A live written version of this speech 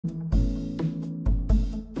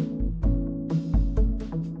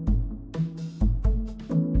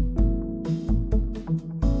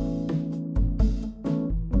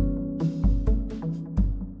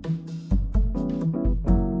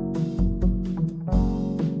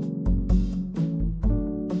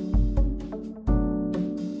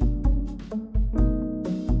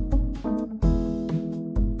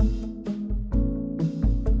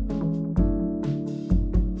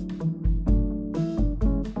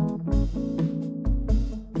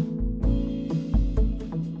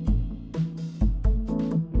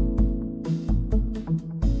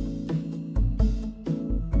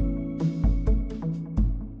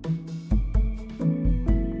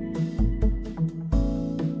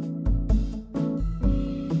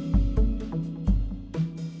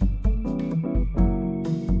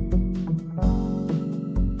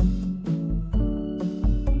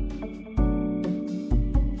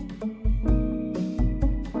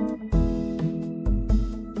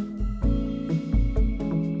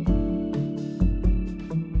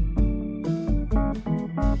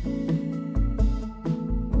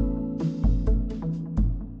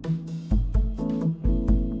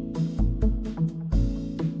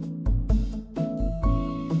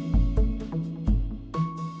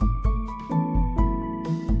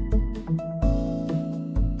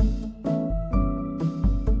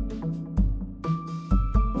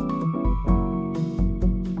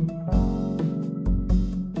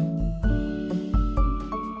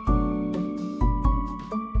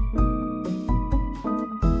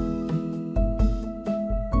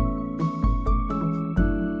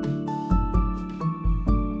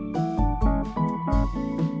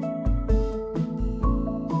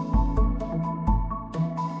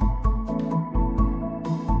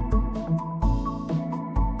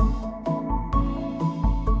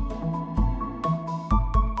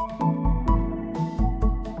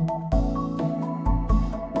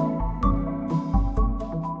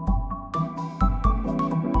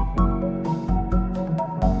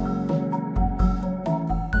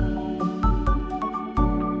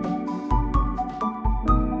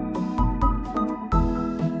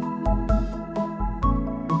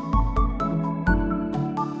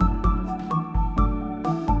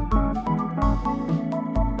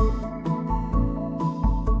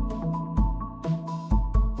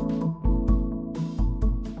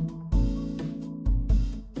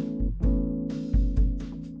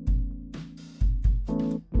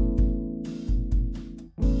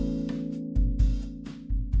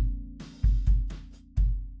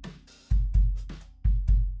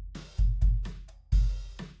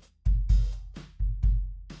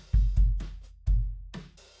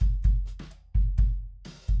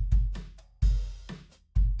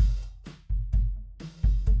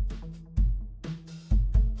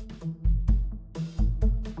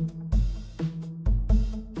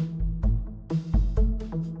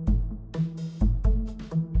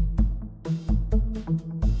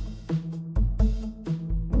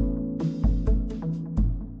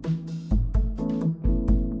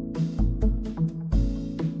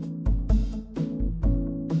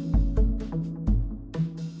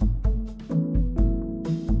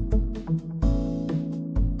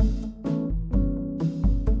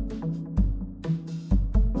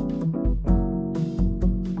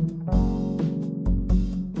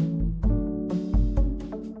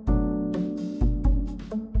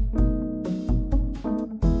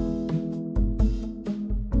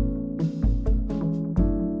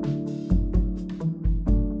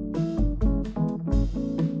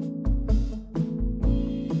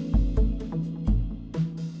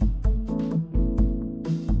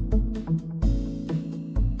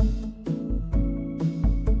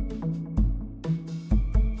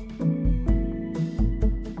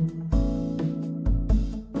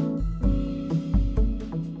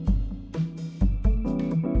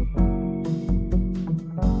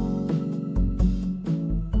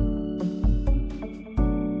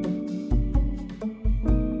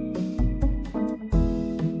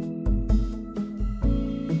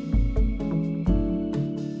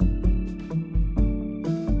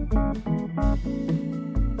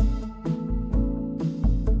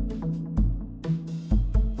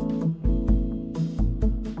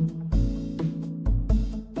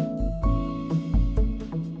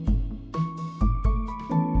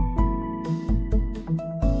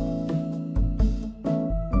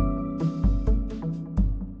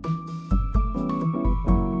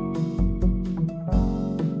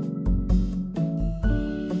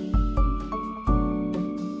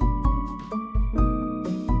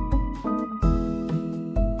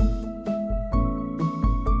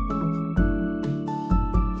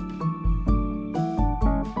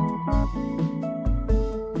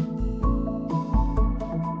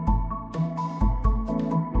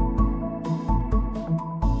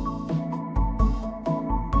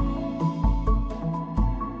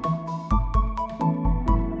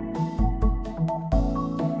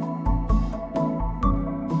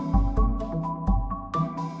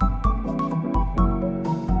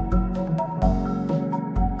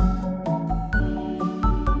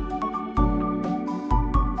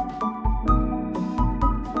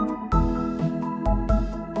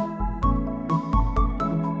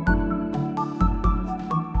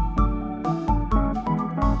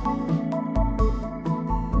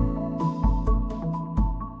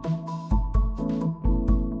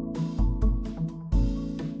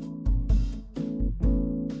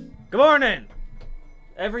morning!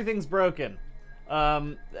 Everything's broken.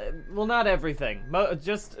 Well, not everything.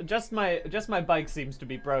 Just my bike seems to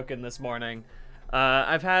be broken this morning.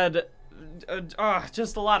 I've had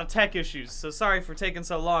just a lot of tech issues, so sorry for taking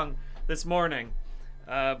so long this morning.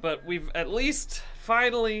 But we've at least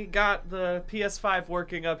finally got the PS5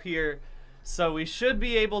 working up here, so we should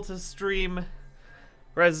be able to stream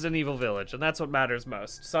Resident Evil Village, and that's what matters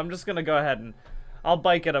most. So I'm just gonna go ahead and I'll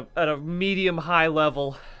bike at a medium-high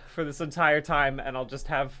level for this entire time, and I'll just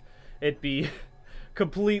have it be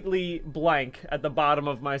completely blank at the bottom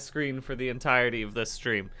of my screen for the entirety of this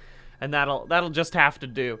stream. And that'll just have to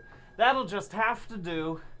do. That'll just have to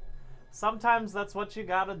do. Sometimes that's what you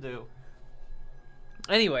gotta do.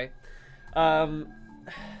 Anyway, thank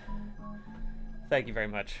you very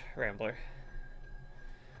much, Rambler.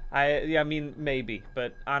 I mean, maybe,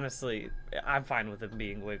 but honestly, I'm fine with it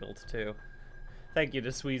being wiggled, too. Thank you to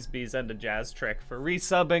Sweezbees and to Jazz Trick for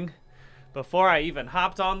resubbing before I even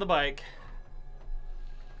hopped on the bike.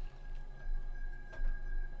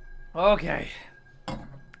 Okay,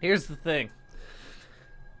 here's the thing.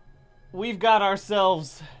 We've got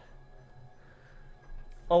ourselves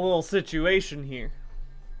a little situation here.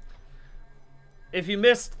 If you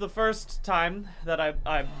missed the first time that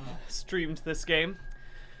I streamed this game,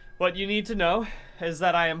 what you need to know is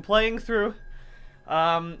that I am playing through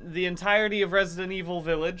the entirety of Resident Evil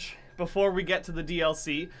Village before we get to the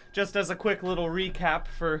DLC, just as a quick little recap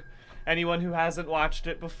for anyone who hasn't watched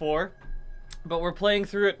it before. But we're playing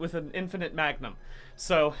through it with an infinite magnum,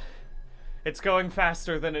 so it's going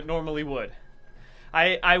faster than it normally would.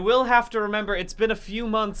 I will have to remember it's been a few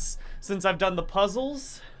months since I've done the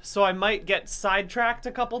puzzles, so I might get sidetracked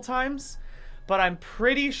a couple times, but I'm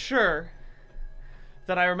pretty sure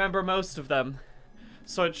that I remember most of them,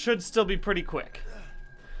 so it should still be pretty quick.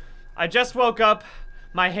 I just woke up.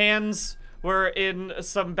 My hands were in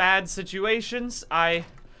some bad situations. I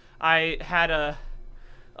had a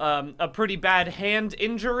pretty bad hand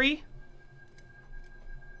injury,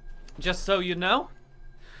 just so you know.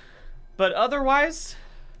 But otherwise,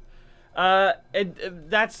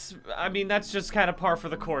 that's just kind of par for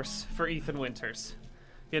the course for Ethan Winters.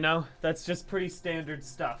 You know, that's just pretty standard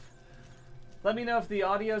stuff. Let me know if the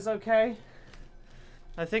audio's okay.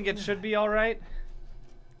 I think it should be alright.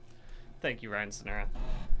 Thank you, Ryan Sonera.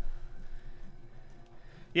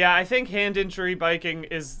 Yeah, I think hand injury biking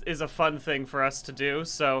is a fun thing for us to do,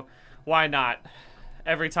 so why not?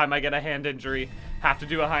 Every time I get a hand injury, have to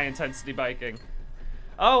do a high intensity biking.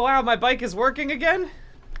 Oh wow, my bike is working again?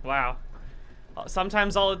 Wow.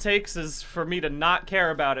 Sometimes all it takes is for me to not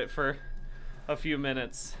care about it for a few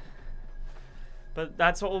minutes. But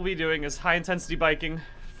that's what we'll be doing, is high intensity biking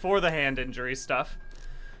for the hand injury stuff.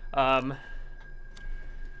 Do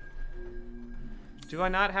I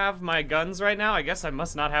not have my guns right now? I guess I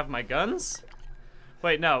must not have my guns?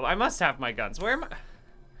 Wait, no, I must have my guns. Where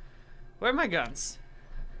are my guns?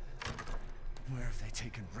 Where have they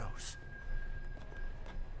taken Rose?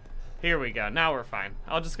 Here we go, now we're fine.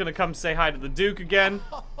 I'm just gonna come say hi to the Duke again.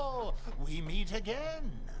 Oh, we meet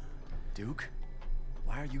again. Duke,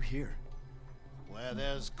 why are you here? Where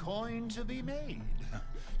there's coin to be made.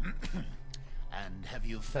 And have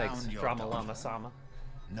you found Thanks, your Drama daughter? Llama Sama,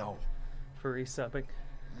 No. for resubbing.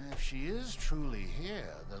 If she is truly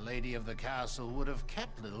here, the lady of the castle would have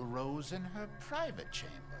kept little Rose in her private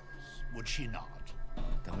chambers, would she not?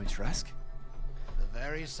 Dimitrescu? The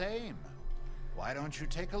very same. Why don't you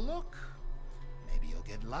take a look? Maybe you'll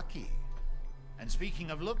get lucky. And speaking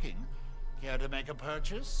of looking, care to make a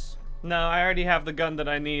purchase? No, I already have the gun that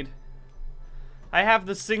I need. I have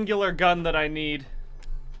the singular gun that I need.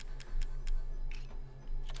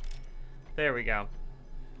 There we go.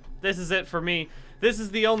 This is it for me. This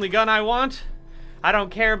is the only gun I want. I don't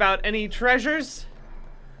care about any treasures.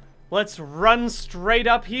 Let's run straight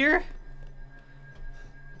up here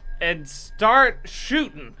and start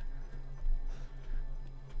shooting.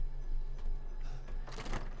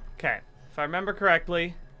 Okay, if I remember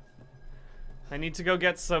correctly, I need to go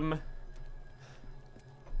get some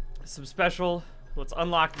special. Let's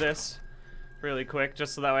unlock this really quick,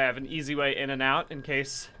 just so that way I have an easy way in and out in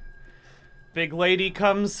case big lady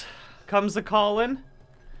comes a callin'.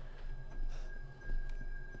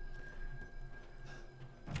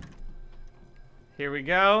 Here we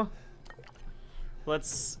go.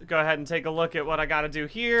 Let's go ahead and take a look at what I gotta do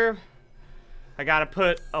here. I gotta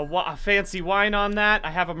put a fancy wine on that.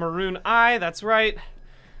 I have a maroon eye, that's right.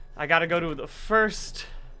 I gotta go to the first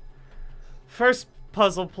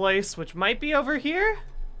puzzle place, which might be over here.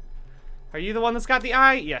 Are you the one that's got the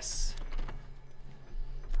eye? Yes.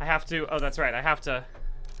 I have to, oh, that's right. I have to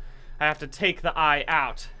take the eye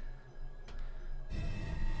out.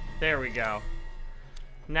 There we go.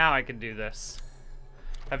 Now I can do this.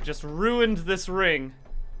 I've just ruined this ring.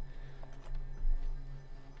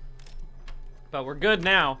 But we're good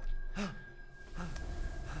now.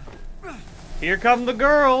 Here come the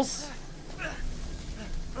girls.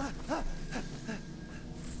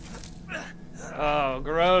 Oh,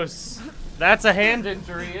 gross. That's a hand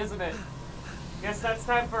injury, isn't it? Guess that's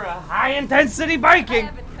time for a high-intensity biking. I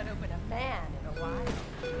haven't cut open a man in a while.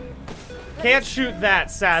 Can't shoot that,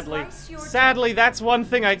 sadly. Sadly, that's one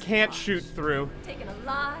thing I can't shoot through. Taken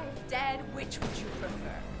alive, dead, which would you prefer?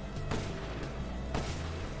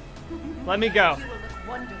 Let me go. You will look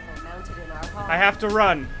wonderful mounted in our hall. I have to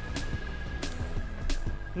run.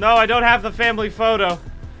 No, I don't have the family photo.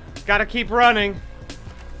 Gotta keep running.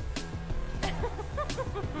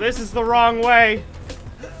 This is the wrong way.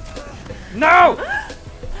 No!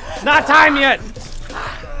 It's not time yet!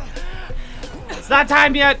 It's not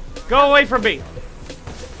time yet! Go away from me!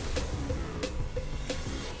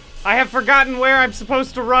 I have forgotten where I'm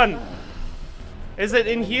supposed to run. Is it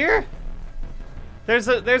in here? There's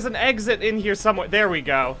an exit in here somewhere. There we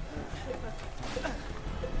go.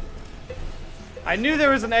 I knew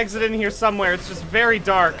there was an exit in here somewhere. It's just very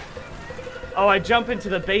dark. Oh, I jump into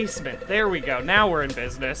the basement. There we go. Now we're in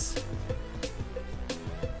business.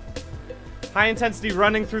 High intensity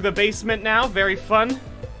running through the basement now. Very fun.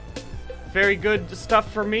 Very good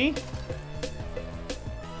stuff for me.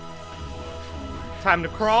 Time to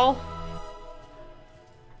crawl.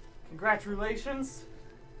 Congratulations.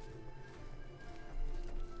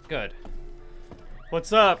 Good.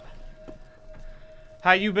 What's up?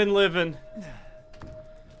 How you been living?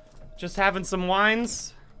 Just having some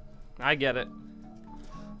wines? I get it.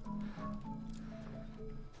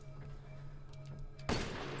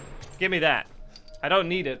 Give me that. I don't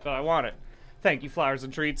need it, but I want it. Thank you, flowers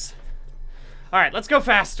and treats. Alright, let's go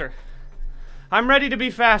faster. I'm ready to be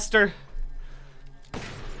faster.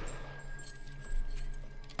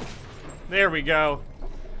 There we go.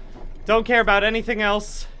 Don't care about anything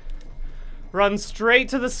else. Run straight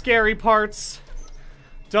to the scary parts.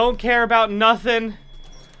 Don't care about nothing.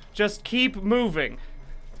 Just keep moving.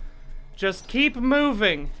 Just keep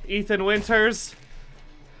moving, Ethan Winters.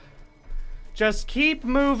 Just keep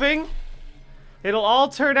moving. It'll all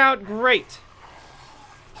turn out great.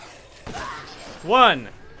 1.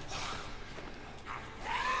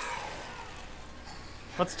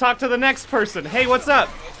 Let's talk to the next person. Hey, what's up?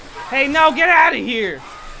 Hey, no, get out of here.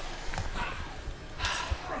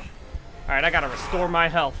 Alright, I gotta restore my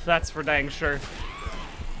health. That's for dang sure.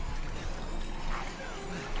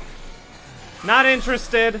 Not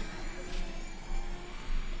interested.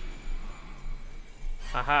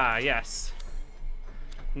 Aha, yes.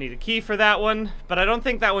 Need a key for that one, but I don't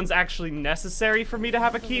think that one's actually necessary for me to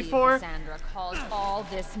have a key for. Sandra caused all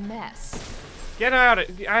this mess. Get out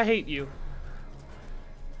of... I hate you.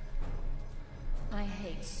 I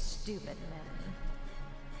hate stupid men.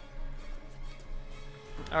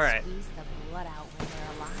 Alright. Squeeze the blood out when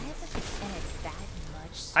they're alive, and it's that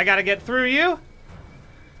much. I gotta get through you.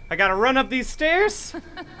 I gotta run up these stairs.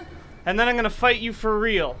 And then I'm gonna fight you for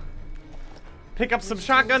real. Pick up some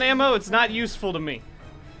shotgun ammo, it's not useful to me.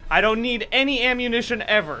 I don't need any ammunition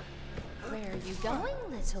ever. Where are you going,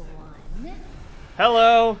 little one?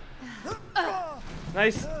 Hello.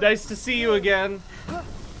 Nice to see you again.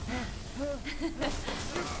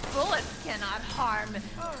 Bullets cannot harm.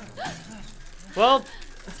 Well,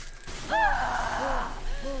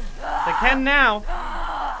 they can now.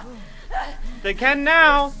 They can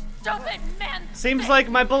now. Stupid men. Seems like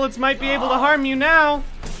my bullets might be able to harm you now.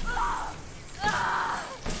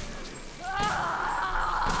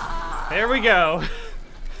 There we go.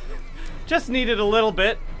 Just needed a little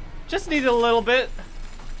bit. Just needed a little bit.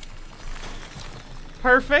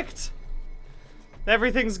 Perfect.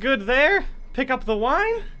 Everything's good there. Pick up the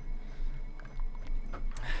wine.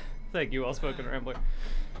 Thank you, well-spoken rambler.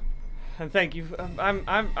 And thank you.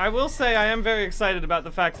 I will say I am very excited about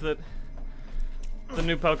the fact that the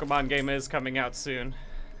new Pokemon game is coming out soon.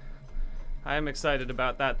 I am excited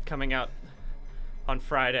about that coming out on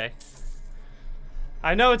Friday.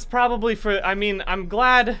 I know it's probably for, I mean, I'm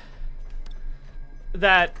glad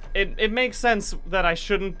that it makes sense that I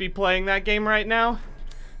shouldn't be playing that game right now,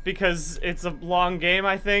 because it's a long game,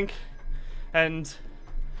 I think, and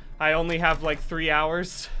I only have like 3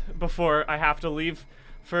 hours before I have to leave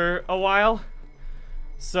for a while.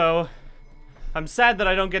 So I'm sad that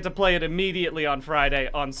I don't get to play it immediately on Friday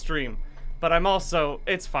on stream, but I'm also,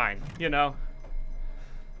 it's fine, you know?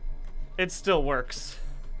 It still works.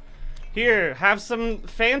 Here, have some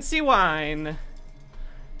fancy wine.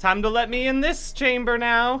 Time to let me in this chamber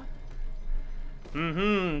now.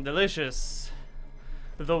 Delicious.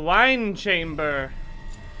 The wine chamber.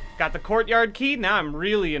 Got the courtyard key. Now I'm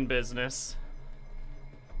really in business.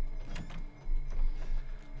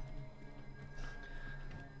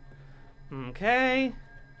 Okay.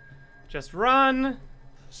 Just run.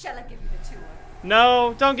 Shall I give you the tour?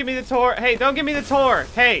 No, don't give me the tour. Hey, don't give me the tour.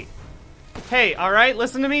 Hey. Hey, alright?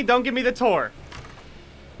 Listen to me. Don't give me the tour.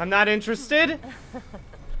 I'm not interested.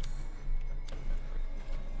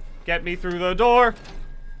 Get me through the door.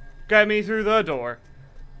 Get me through the door.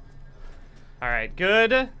 Alright,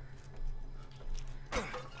 good.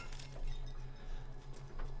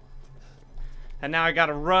 And now I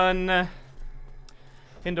gotta run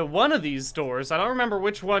into one of these doors. I don't remember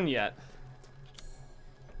which one yet.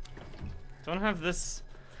 Don't have this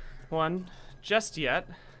one just yet.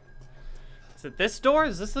 Is it this door?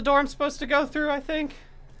 Is this the door I'm supposed to go through, I think?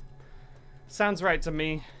 Sounds right to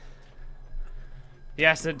me.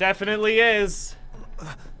 Yes, it definitely is.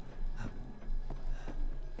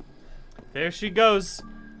 There she goes,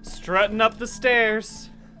 strutting up the stairs.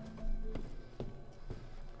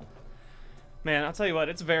 Man, I'll tell you what,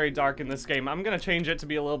 it's very dark in this game. I'm gonna change it to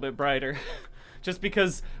be a little bit brighter. Just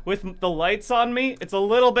because with the lights on me, it's a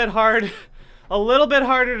little bit hard, a little bit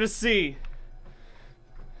harder to see.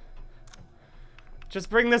 Just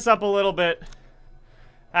bring this up a little bit.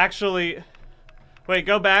 Actually, wait,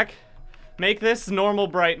 go back. Make this normal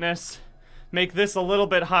brightness. Make this a little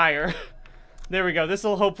bit higher. There we go. This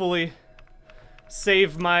will hopefully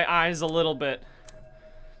save my eyes a little bit.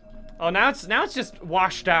 Oh, now it's just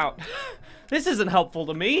washed out. This isn't helpful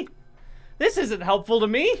to me. This isn't helpful to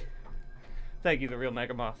me. Thank you, the real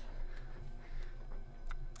Mega Moth.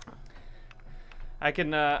 I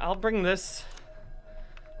can, I'll bring this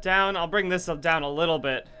down. I'll bring this down a little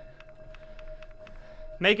bit.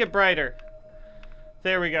 Make it brighter.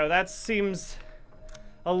 There we go. That seems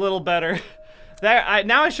a little better.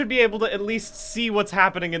 Now I should be able to at least see what's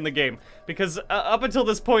happening in the game. Because up until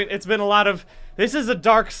this point, it's been a lot of, this is a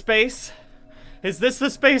dark space. Is this the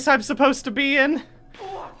space I'm supposed to be in?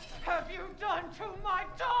 What have you done to my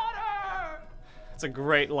daughter? It's a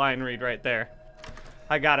great line read right there.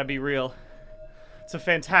 I gotta be real. It's a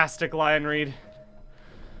fantastic line read.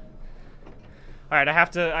 Alright,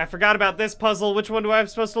 I forgot about this puzzle. Which one do I have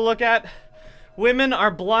supposed to look at? Women are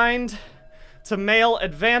blind to male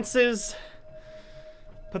advances,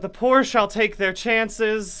 but the poor shall take their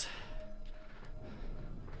chances.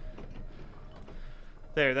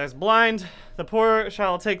 There's blind. The poor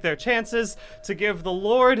shall take their chances to give the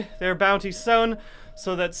Lord their bounty sown,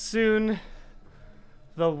 so that soon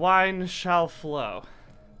the wine shall flow.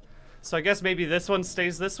 So I guess maybe this one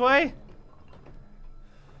stays this way?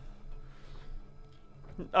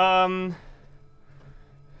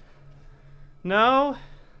 No?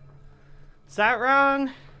 Is that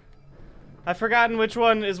wrong? I've forgotten which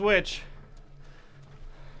one is which.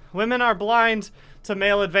 Women are blind to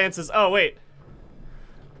male advances. Oh, wait.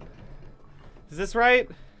 Is this right?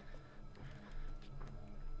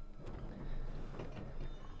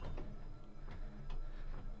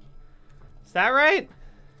 Is that right?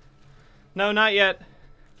 No, not yet.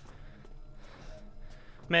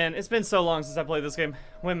 Man, it's been so long since I played this game.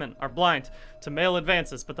 Women are blind to male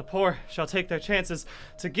advances, but the poor shall take their chances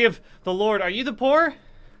to give the Lord. Are you the poor?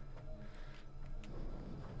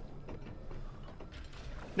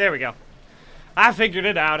 There we go. I figured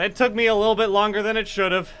it out. It took me a little bit longer than it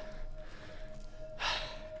should have.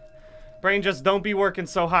 Brain just don't be working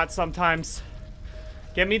so hot sometimes.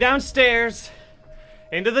 Get me downstairs.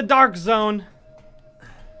 Into the dark zone.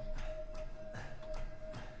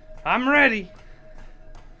 I'm ready.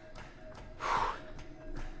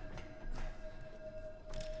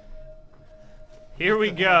 Here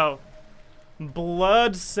we go.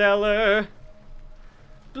 Blood cellar.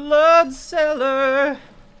 Blood cellar.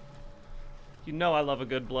 You know I love a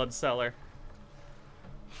good blood cellar.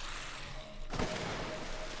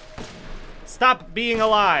 Stop being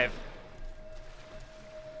alive.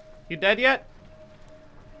 You dead yet?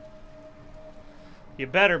 You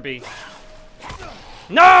better be.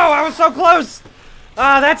 No, I was so close.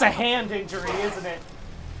 Ah, that's a hand injury, isn't it?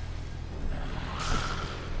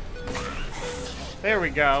 There we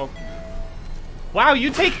go. Wow,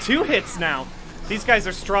 you take 2 hits now. These guys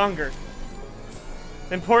are stronger.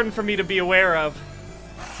 Important for me to be aware of.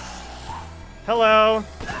 Hello.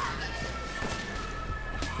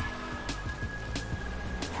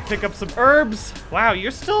 Pick up some herbs. Wow,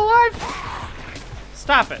 you're still alive?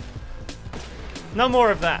 Stop it. No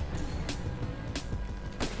more of that.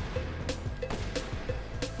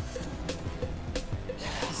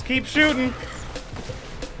 Just keep shooting.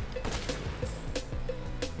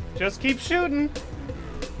 Just keep shooting.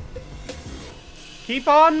 Keep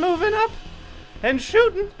on moving up. and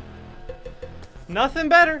shooting. Nothing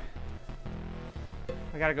better.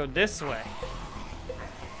 I gotta go this way.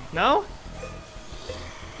 No?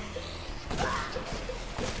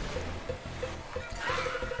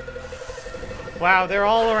 Wow, they're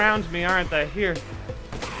all around me, aren't they? Here,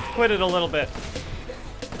 quit it a little bit.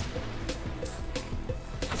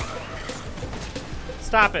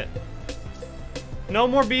 Stop it. No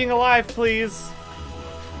more being alive, please.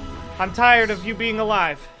 I'm tired of you being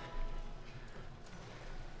alive.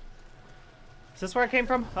 Is this where I came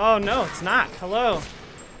from? Oh, no, it's not. Hello.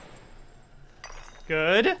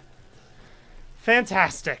 Good.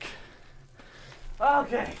 Fantastic.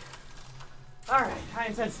 Okay. Alright, high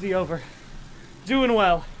intensity over. Doing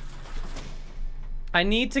well. I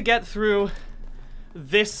need to get through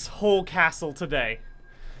this whole castle today.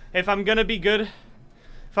 If I'm gonna be good,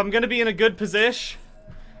 if I'm gonna be in a good position,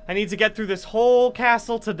 I need to get through this whole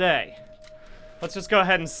castle today. Let's just go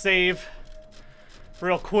ahead and save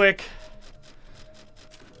real quick.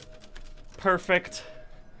 Perfect.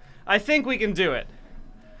 I think we can do it.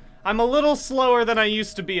 I'm a little slower than I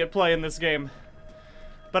used to be at playing this game,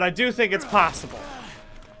 but I do think it's possible.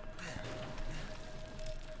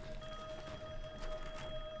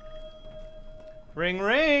 Ring,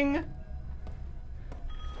 ring.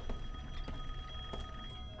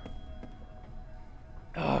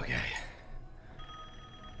 Okay.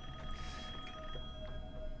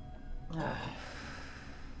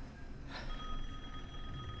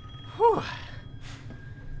 Whew.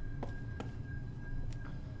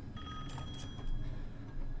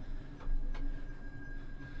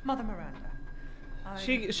 Mother Miranda.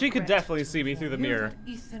 She could definitely see me through the mirror.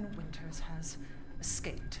 That Ethan Winters has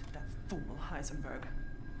escaped that fool Heisenberg.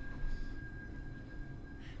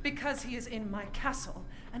 Because he is in my castle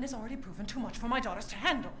and has already proven too much for my daughters to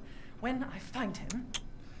handle. When I find him...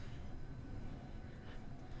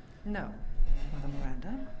 No, Mother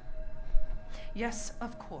Miranda. Yes,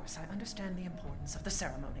 of course, I understand the importance of the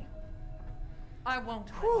ceremony. I won't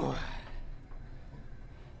hide.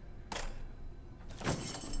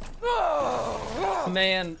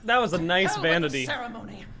 Man, that was a nice vanity.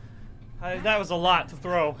 Ceremony. That was a lot to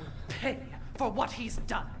throw. Pay for what he's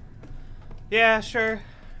done. Yeah, sure.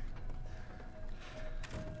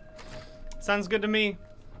 Sounds good to me.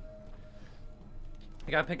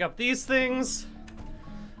 I gotta pick up these things.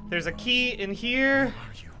 There's a key in here. Who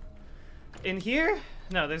are you? In here?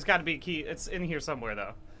 No, there's gotta be a key. It's in here somewhere,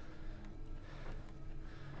 though.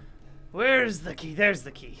 Where's the key? There's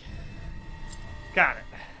the key. Got it.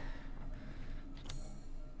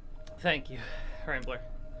 Thank you, Rambler.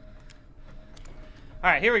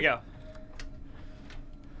 Alright, here we go.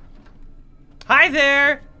 Hi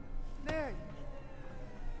there! There you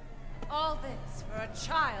go. All this for a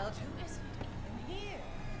child who isn't even here.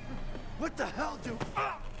 What the hell do...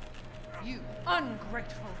 You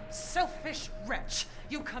ungrateful, selfish wretch!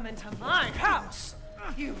 You come into my house!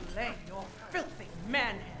 You lay your filthy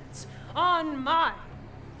man-hands on my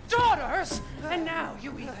daughters! And now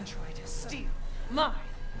you even try to steal my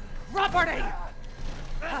property!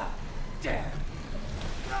 How dare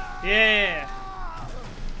you! Yeah!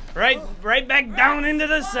 Right back down into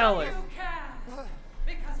the cellar! You can!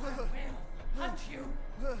 Because I will hunt you!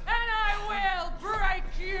 And I will break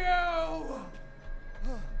you!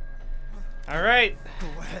 Alright. Go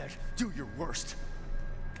ahead, do your worst.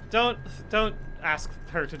 Don't ask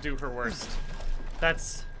her to do her worst.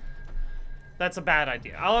 That's a bad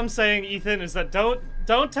idea. All I'm saying, Ethan, is that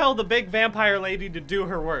don't tell the big vampire lady to do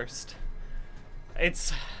her worst.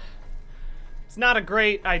 It's not a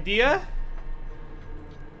great idea.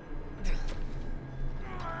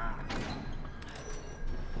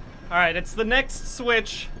 Alright, it's the next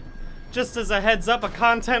switch. Just as a heads up, a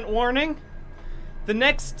content warning. The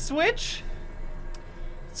next switch,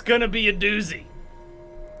 it's gonna be a doozy.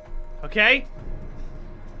 Okay?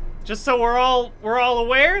 Just so we're all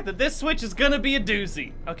aware that this switch is gonna be a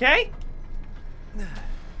doozy, okay?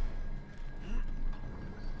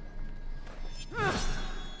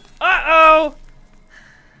 Uh-oh!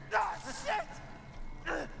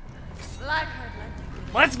 Like I'd let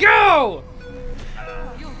you Let's go!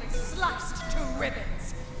 You'll be sliced to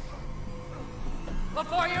ribbons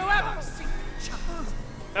before you ever see your child.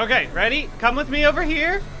 Okay, ready? Come with me over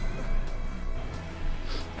here.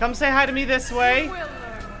 Come say hi to me this way. You will learn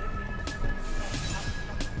what it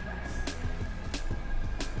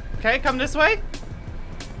means. Okay, come this way.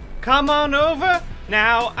 Come on over.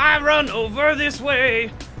 Now I run over this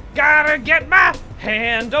way. Gotta get my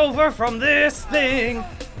hand over from this thing.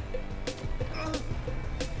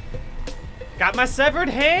 Got my severed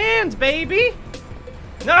hand, baby.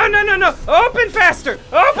 No, no, no, no. Open faster.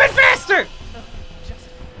 Open faster.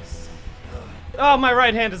 Oh, my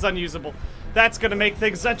right hand is unusable. That's gonna make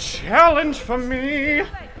things a challenge for me.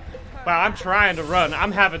 Wow, I'm trying to run.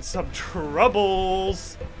 I'm having some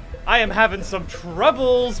troubles. I am having some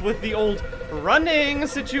troubles with the old running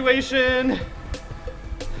situation.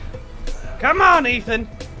 Come on, Ethan.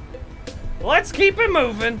 Let's keep it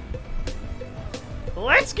moving.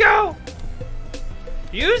 Let's go.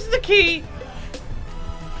 Use the key.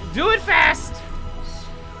 Do it fast.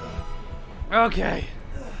 Okay.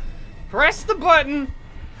 Press the button.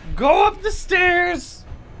 Go up the stairs.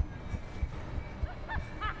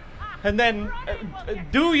 And then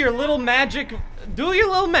do your little magic. Do your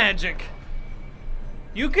little magic.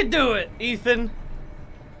 You could do it, Ethan.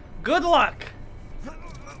 Good luck.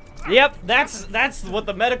 Yep, that's what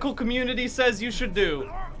the medical community says you should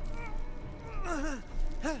do.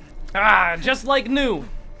 Ah, just like new.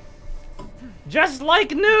 Just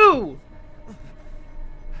like new.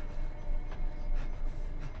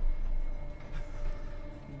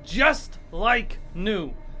 Just like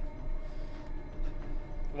new.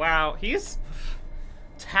 Wow, he's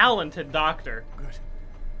talented doctor. Good.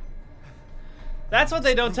 That's what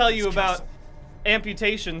they don't tell you about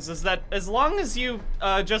amputations, is that as long as you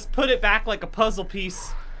just put it back like a puzzle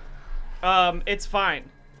piece, it's fine.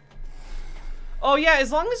 Oh yeah,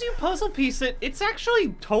 as long as you puzzle piece it, it's actually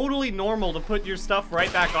totally normal to put your stuff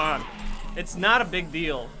right back on. It's not a big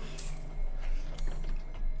deal.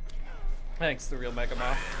 Thanks, the real Mega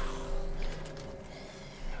Mouth.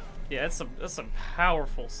 Yeah, that's some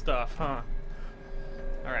powerful stuff, huh?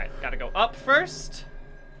 Alright, gotta go up first.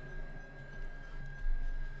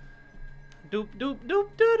 Doop doop doop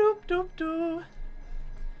doop doop doop doop.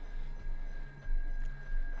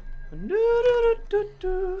 Doo doo doo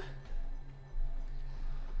doo.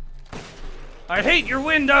 I hate your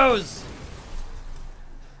windows!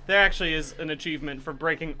 There actually is an achievement for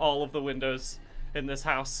breaking all of the windows in this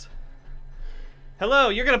house. Hello,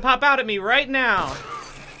 you're gonna pop out at me right now!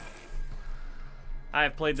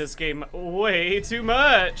 I've played this game way too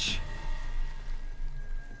much!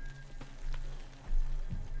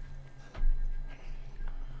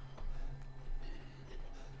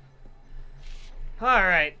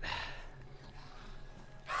 Alright.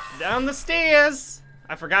 Down the stairs!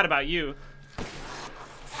 I forgot about you.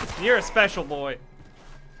 You're a special boy.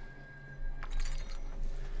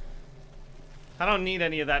 I don't need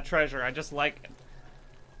any of that treasure. I just like it.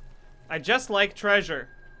 I just like treasure.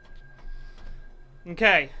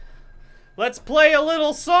 Okay. Let's play a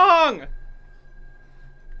little song!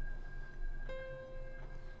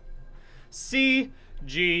 C,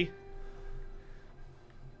 G,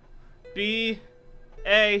 B,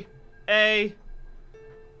 A,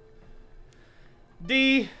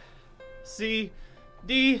 D, C,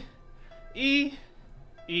 D, E,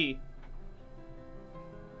 E.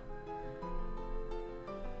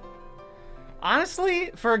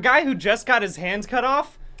 Honestly, for a guy who just got his hands cut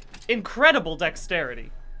off, incredible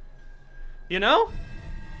dexterity. You know?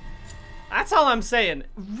 That's all I'm saying.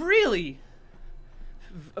 Really,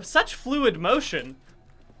 such fluid motion.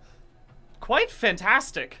 Quite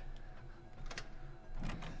fantastic.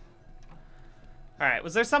 Alright,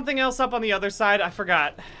 was there something else up on the other side? I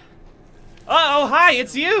forgot. Uh-oh, hi,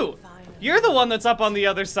 it's you! You're the one that's up on the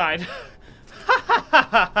other side. Ha ha ha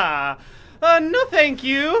ha ha! No thank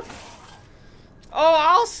you! Oh,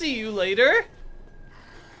 I'll see you later!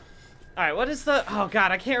 Alright, what is the... Oh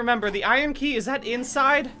god, I can't remember. The iron key, is that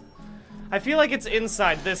inside? I feel like it's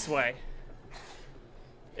inside this way.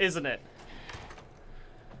 Isn't it?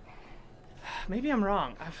 Maybe I'm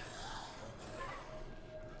wrong.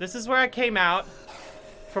 This is where I came out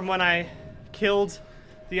from when I killed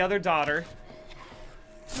the other daughter.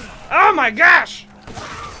 Oh my gosh!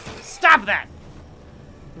 Stop that!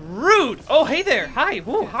 Rude! Oh, hey there! Hi!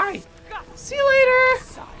 Whoa, hi! See you later!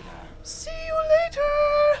 See you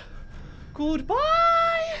later!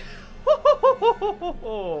 Goodbye!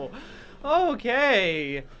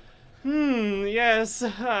 Okay. Yes.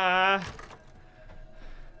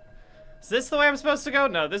 Is this the way I'm supposed to go?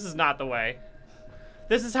 No, this is not the way.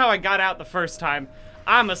 This is how I got out the first time.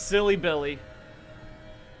 I'm a silly Billy.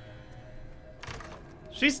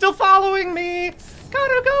 She's still following me!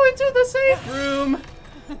 Gotta go into the safe room!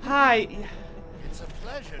 Hi. It's a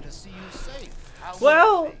pleasure to see you safe. How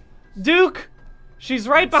Well, Duke, she's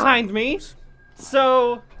right behind me.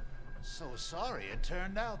 So sorry it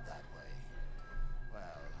turned out that way.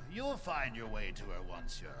 Well, you'll find your way to her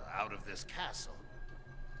once you're out of this castle.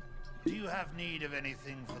 Do you have need of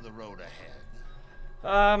anything for the road ahead?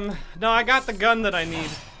 No, I got the gun that I need.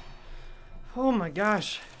 Oh my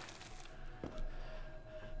gosh.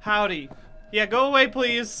 Howdy. Yeah, go away,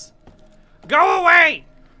 please. Go away!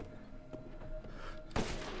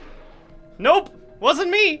 Nope, wasn't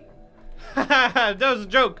me. That was a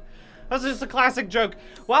joke. That was just a classic joke.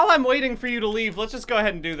 While I'm waiting for you to leave, let's just go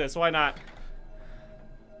ahead and do this. Why not?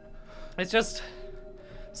 It's just,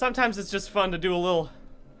 sometimes it's just fun to do a little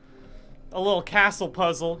castle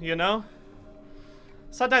puzzle, you know?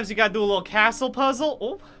 Sometimes you gotta do a little castle puzzle.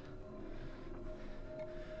 Oh.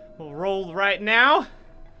 We'll roll right now.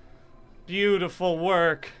 Beautiful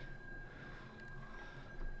work.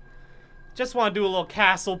 Just want to do a little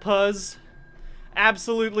castle puzz.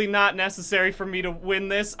 Absolutely not necessary for me to win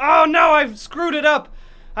this. Oh no, I've screwed it up.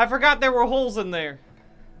 I forgot there were holes in there.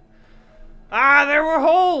 Ah, there were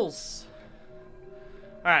holes.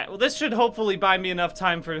 Alright, well this should hopefully buy me enough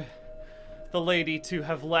time for the lady to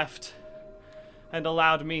have left and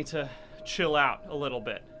allowed me to chill out a little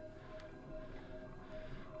bit.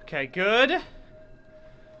 Okay, good.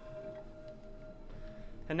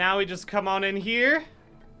 And now we just come on in here.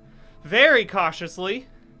 Very cautiously.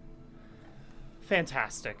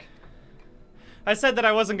 Fantastic. I said that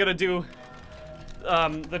I wasn't gonna do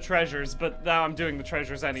the treasures, but now I'm doing the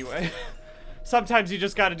treasures anyway. Sometimes you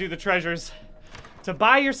just gotta do the treasures to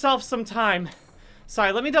buy yourself some time.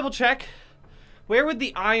 Sorry, let me double check. Where would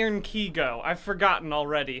the iron key go? I've forgotten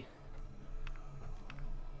already.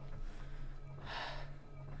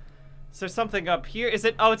 Is there something up here? Is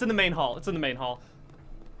it? Oh, it's in the main hall. It's in the main hall.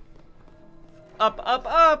 Up, up,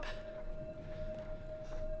 up.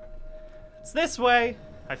 It's this way,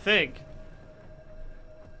 I think.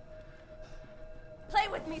 Play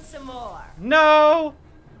with me some more. No.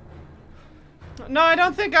 No, I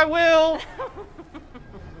don't think I will.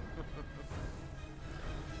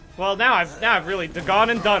 Well, now I've really gone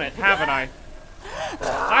and done it, haven't I?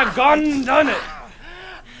 I've gone and done it.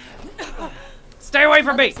 Stay away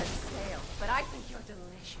from me. But I think you're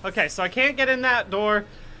delicious. Okay, so I can't get in that door.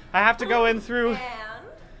 I have to go in through. And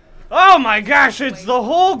Oh my gosh, it's the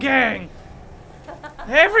whole gang.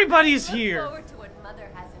 Everybody's look here. forward to what Mother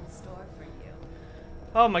has in store for you.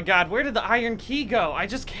 Oh my god, where did the iron key go? I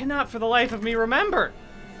just cannot for the life of me remember.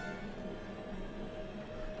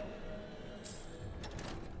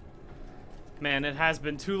 Man, it has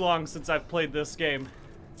been too long since I've played this game.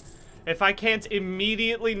 If I can't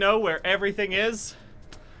immediately know where everything is,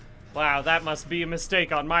 wow, that must be a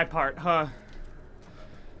mistake on my part, huh?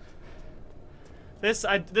 This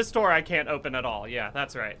door I can't open at all. Yeah,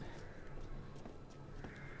 that's right.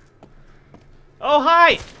 Oh,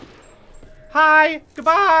 hi! Hi!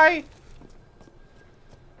 Goodbye!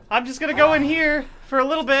 I'm just gonna go in here for a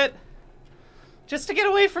little bit. Just to get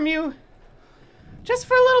away from you. Just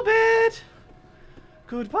for a little bit.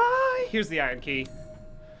 Goodbye! Here's the iron key.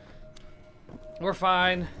 We're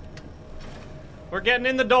fine. We're getting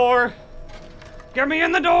in the door. Get me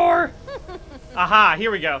in the door! Aha,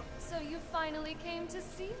 here we go. So you finally came to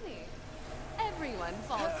see me. Everyone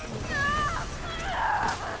falls to me.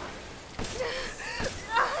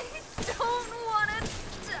 I don't want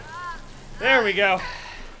to die. There we go.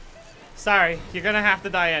 Sorry, you're gonna have to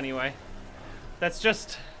die anyway. That's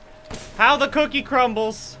just how the cookie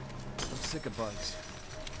crumbles. I'm sick of bugs.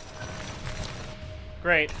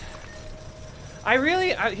 Great.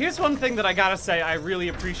 Here's one thing that I gotta say I really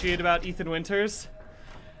appreciate about Ethan Winters.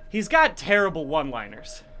 He's got terrible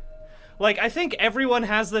one-liners. Like, I think everyone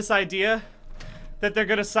has this idea that they're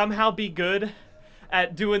gonna somehow be good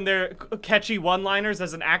at doing their catchy one-liners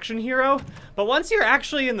as an action hero, but once you're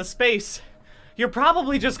actually in the space, you're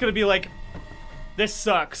probably just gonna be like, this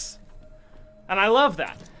sucks. And I love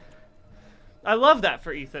that. I love that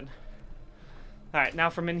for Ethan. Alright, now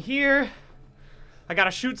from in here, I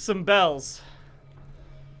gotta shoot some bells.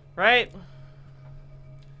 Right?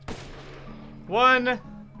 One. And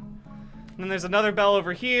then there's another bell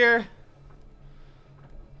over here.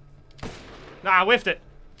 Nah, I whiffed it.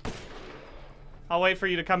 I'll wait for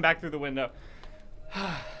you to come back through the window.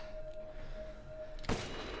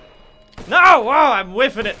 No! Whoa, I'm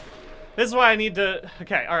whiffing it. This is why I need to...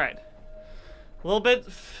 Okay, alright. A little bit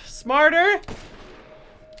smarter.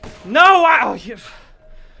 No!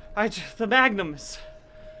 The magnums.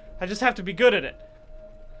 I just have to be good at it.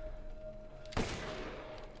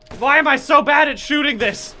 Why am I so bad at shooting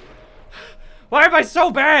this? Why am I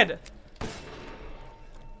so bad?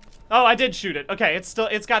 Oh, I did shoot it. Okay, it's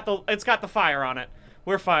got the fire on it.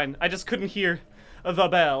 We're fine. I just couldn't hear the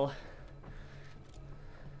bell.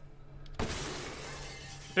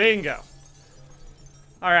 Bingo.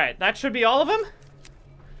 Alright, that should be all of them?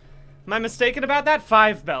 Am I mistaken about that?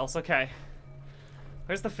 5 bells, okay.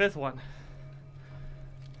 Where's the 5th one?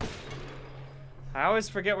 I always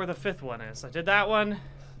forget where the 5th one is. I did that one.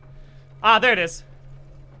 Ah, there it is.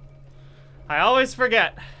 I always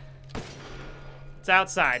forget. It's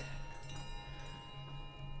outside.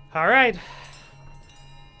 Alright.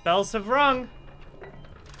 Bells have rung.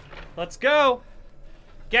 Let's go.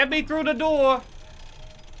 Get me through the door.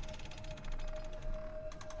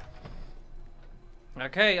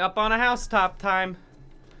 Okay, up on a housetop time.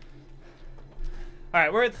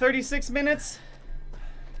 Alright, we're at 36 minutes.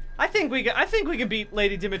 I think we can beat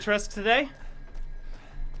Lady Dimitrescu today.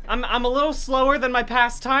 I'm a little slower than my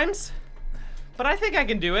past times, but I think I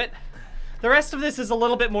can do it. The rest of this is a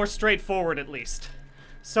little bit more straightforward, at least.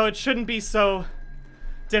 So it shouldn't be so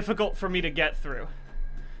difficult for me to get through.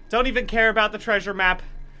 Don't even care about the treasure map.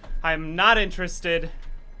 I'm not interested.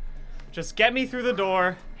 Just get me through the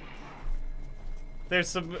door. There's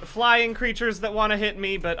some flying creatures that want to hit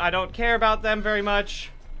me, but I don't care about them very much.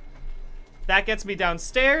 That gets me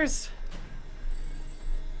downstairs.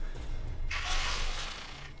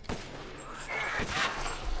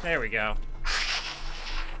 There we go.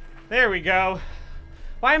 There we go.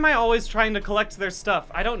 Why am I always trying to collect their stuff?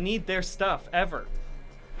 I don't need their stuff, ever.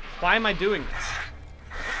 Why am I doing this?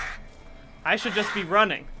 I should just be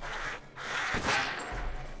running.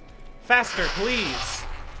 Faster, please.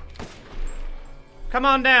 Come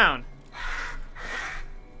on down.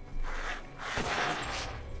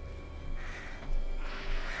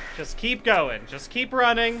 Just keep going. Just keep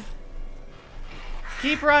running.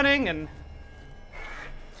 Keep running and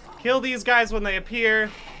kill these guys when they appear.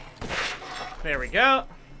 There we go.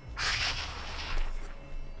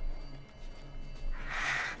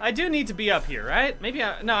 I do need to be up here, right? Maybe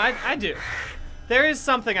I do. There is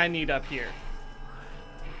something I need up here.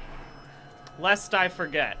 Lest I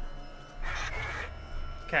forget.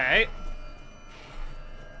 Okay.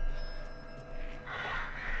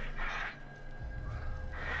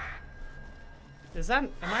 Is that,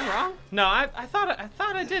 am I wrong? No, I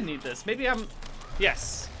thought I did need this. Maybe I'm,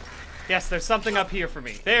 yes. Yes, there's something up here for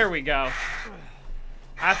me. There we go.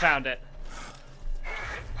 I found it.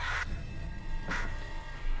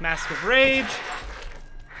 Mask of Rage.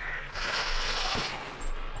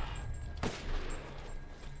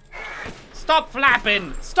 Stop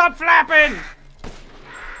flapping! Stop flapping!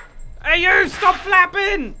 Hey you, stop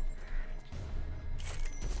flapping!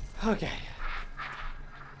 Okay.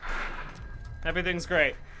 Everything's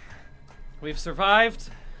great. We've survived.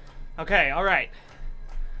 Okay, alright.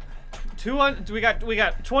 We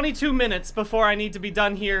got 22 minutes before I need to be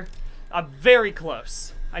done here. I'm very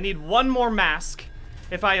close. I need one more mask,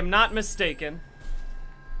 if I am not mistaken.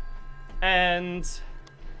 And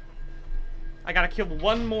I gotta kill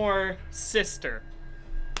one more sister.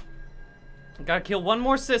 I gotta kill one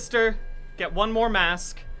more sister, get one more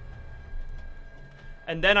mask,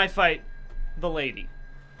 and then I fight the lady.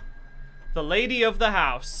 The lady of the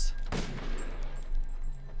house.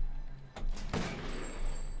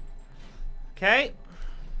 Okay.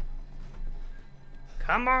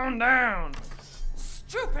 Come on down.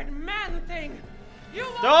 Stupid man thing! You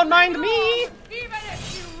won't Don't mind let me. go, even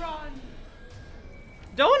if you run!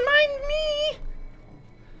 Don't mind me.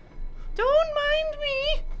 Don't mind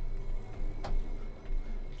me.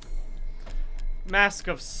 Mask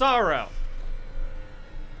of Sorrow.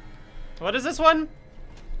 What is this one?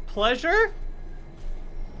 Pleasure?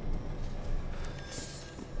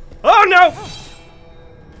 Oh no!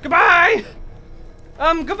 Goodbye!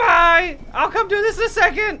 Goodbye! I'll come do this in a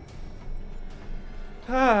second!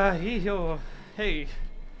 Hey.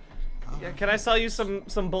 Yeah, can I sell you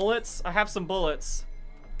some bullets? I have some bullets.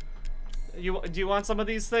 Do you want some of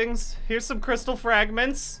these things? Here's some crystal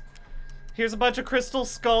fragments. Here's a bunch of crystal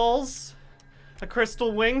skulls. A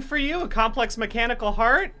crystal wing for you, a complex mechanical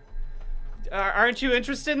heart. Aren't you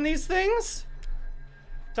interested in these things?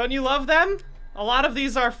 Don't you love them? A lot of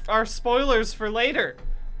these are spoilers for later.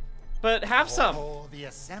 But have some. Oh, the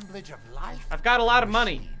assemblage of life. I've got a lot of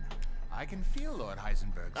money. I can feel Lord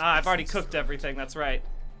Heisenberg's I've already presence cooked through everything, that's right.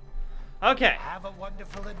 Okay. Have a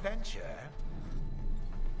wonderful adventure.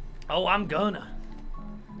 Oh, I'm gonna.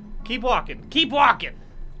 Keep walking. Keep walking.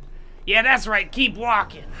 Yeah, that's right. Keep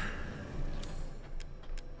walking.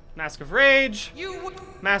 Mask of Rage. You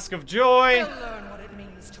Mask of Joy. will learn what it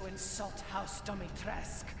means to insult House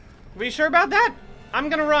Dimitrescu. Are you sure about that? I'm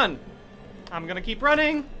gonna run. I'm gonna keep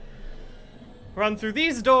running. Run through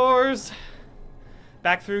these doors.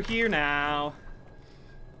 Back through here now.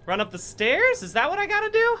 Run up the stairs? Is that what I gotta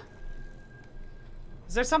do?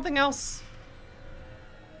 Is there something else?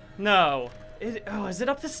 No. Is it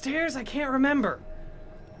up the stairs? I can't remember.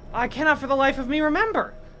 I cannot for the life of me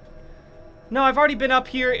remember. No, I've already been up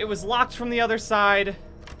here. It was locked from the other side.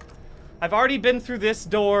 I've already been through this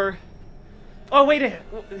door. Oh, wait.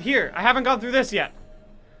 Here. I haven't gone through this yet.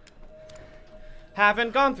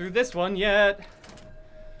 Haven't gone through this one yet.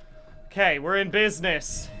 Okay, we're in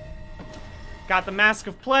business. Got the Mask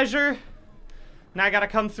of Pleasure. Now I gotta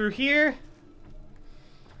come through here.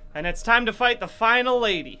 And it's time to fight the final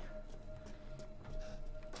lady.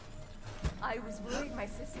 I was worried my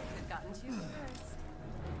sister had gotten to you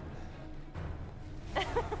first.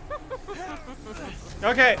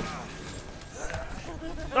 Okay.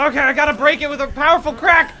 Okay, I gotta break it with a powerful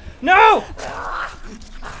crack. No!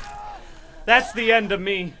 That's the end of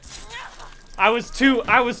me. I was too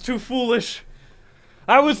foolish.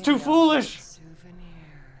 I was too foolish.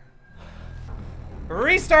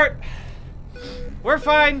 Restart. We're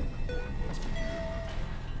fine.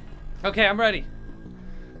 Okay, I'm ready.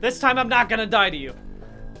 This time I'm not gonna die to you.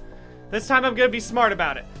 This time I'm gonna be smart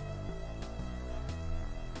about it.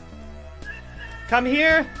 Come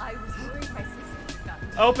here. I was worried my sister had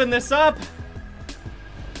gotten Open this up.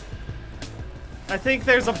 I think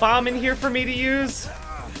there's a bomb in here for me to use.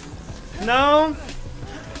 No?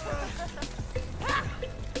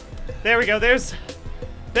 There we go. There's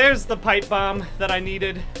the pipe bomb that I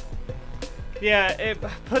needed. Yeah,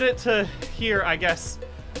 put it to here, I guess.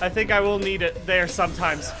 I think I will need it there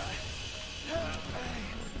sometimes.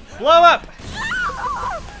 Blow up!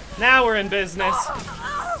 Now we're in business.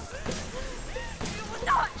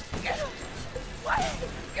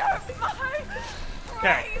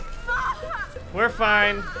 Okay. We're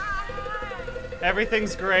fine.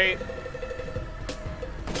 Everything's great.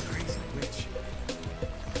 Crazy witch.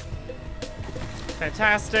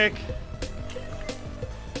 Fantastic.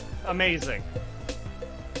 Amazing.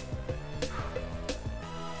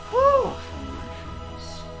 Whew.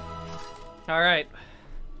 All right.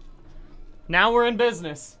 Now we're in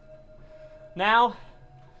business. Now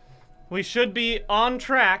we should be on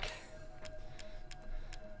track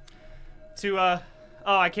to, oh,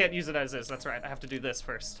 I can't use it as is. That's right. I have to do this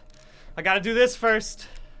first. I gotta do this first.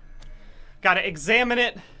 Gotta examine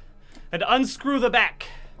it and unscrew the back.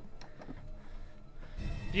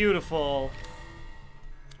 Beautiful.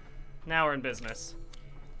 Now we're in business.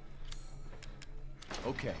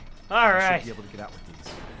 Okay. All I right. should be able to get out with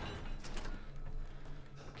these.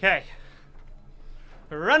 Okay.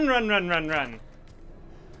 Run, run, run, run, run.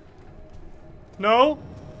 No.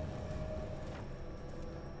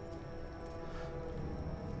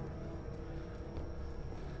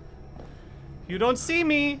 You don't see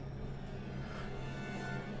me.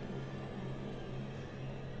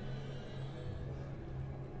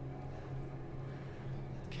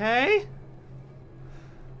 Okay.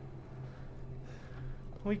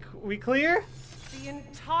 We clear? The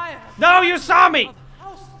entire No, you saw me. of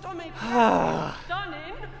House Dominic done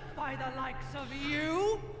in by the likes of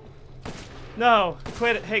you. No,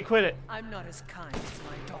 quit it. Hey, quit it. I'm not as kind as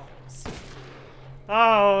my daughters.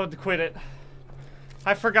 Oh, quit it.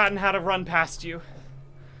 I've forgotten how to run past you.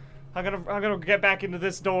 I'm gonna get back into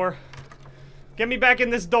this door. Get me back in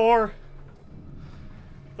this door.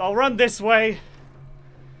 I'll run this way.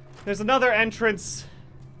 There's another entrance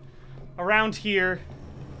around here.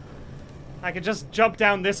 I could just jump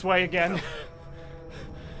down this way again.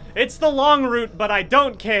 It's the long route, but I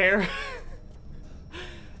don't care.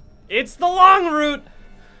 It's the long route,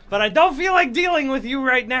 but I don't feel like dealing with you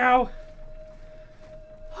right now.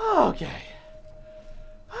 Okay.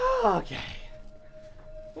 Okay.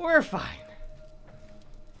 We're fine.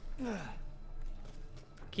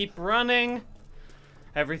 Keep running.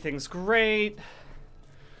 Everything's great.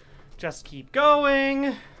 Just keep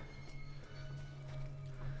going.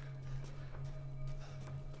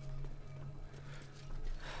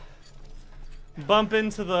 Bump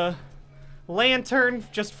into the lantern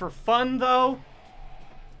just for fun, though.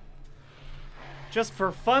 Just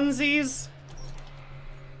for funsies.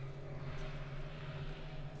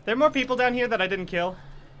 There are more people down here that I didn't kill.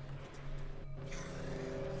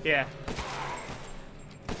 Yeah.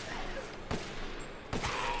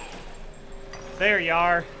 There you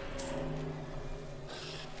are.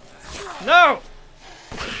 No!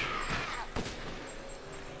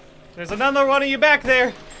 There's another one of you back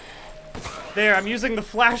there. There, I'm using the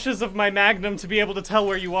flashes of my magnum to be able to tell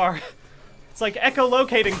where you are. It's like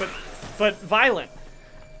echolocating, but violent.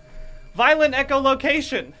 Violent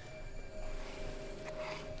echolocation.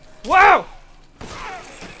 Whoa!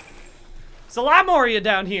 There's a lot more of you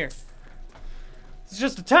down here. It's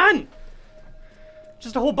just a ton.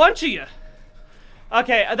 Just a whole bunch of you.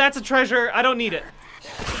 Okay, that's a treasure. I don't need it.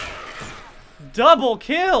 Double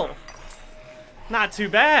kill. Not too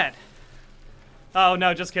bad. Oh,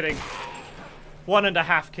 no, just kidding.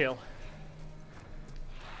 1.5 kill.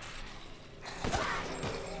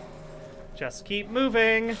 Just keep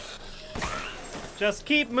moving. Just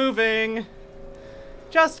keep moving.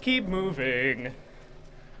 Just keep moving.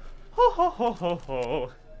 Ho ho ho ho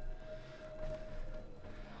ho.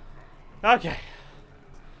 Okay.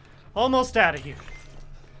 Almost out of here.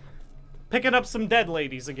 Picking up some dead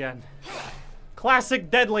ladies again. Classic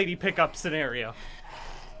dead lady pickup scenario.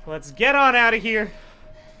 Let's get on out of here.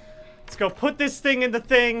 Let's go put this thing in the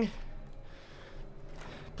thing.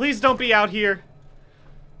 Please don't be out here.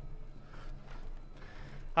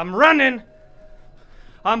 I'm running.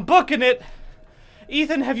 I'm booking it.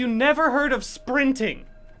 Ethan, have you never heard of sprinting?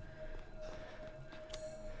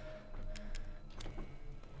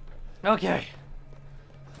 Okay.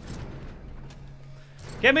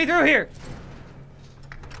 Get me through here.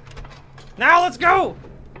 Now let's go.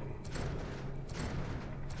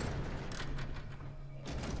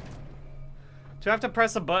 Do I have to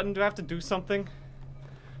press a button? Do I have to do something?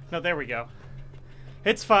 No, there we go.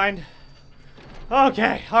 It's fine.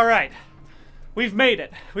 Okay, alright. We've made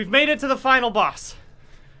it. We've made it to the final boss.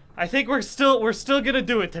 I think we're still gonna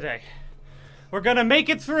do it today. We're gonna make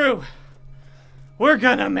it through. We're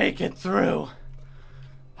gonna make it through.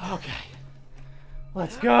 Okay.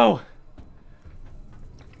 Let's go.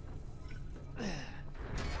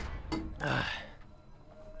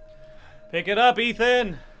 Pick it up,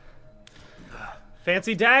 Ethan.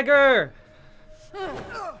 Fancy dagger.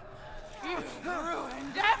 You've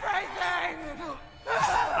ruined everything.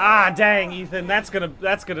 Ah, dang, Ethan. That's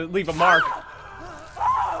gonna leave a mark.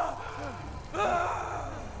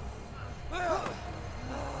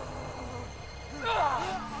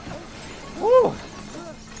 Woo.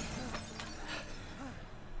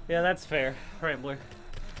 Yeah, that's fair, Rambler.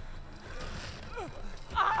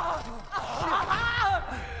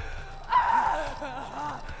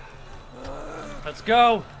 Let's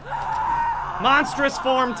go. Monstrous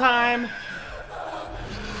form time.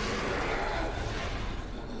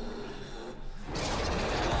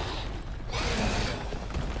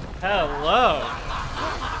 Hello.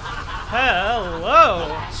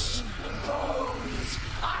 Hello.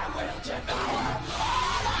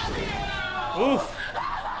 Oof.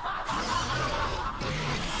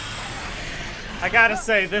 I gotta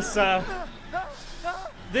say, this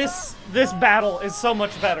battle is so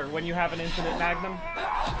much better when you have an infinite magnum.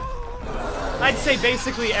 I'd say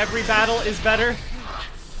basically every battle is better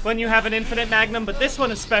when you have an infinite magnum, but this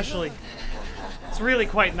one especially. It's really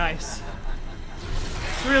quite nice.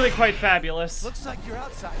 It's really quite fabulous. Looks like you're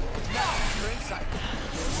outside. Now you're inside.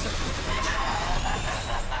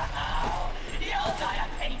 You'll die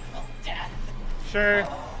a painful death. Sure.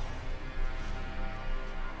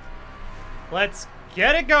 Let's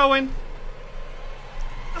get it going.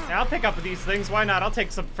 Yeah, I'll pick up these things. Why not? I'll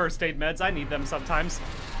take some first aid meds. I need them sometimes.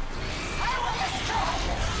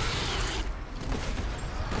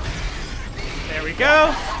 There we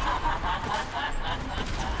go.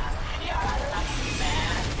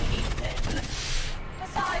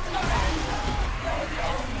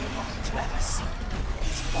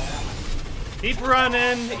 Keep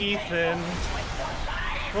running, Ethan.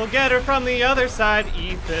 We'll get her from the other side,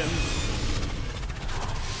 Ethan.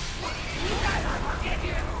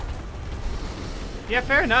 Yeah,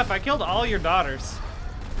 fair enough. I killed all your daughters.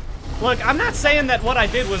 Look, I'm not saying that what I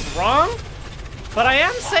did was wrong, but I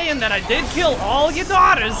am saying that I did kill all your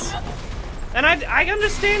daughters, and I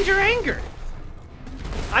understand your anger.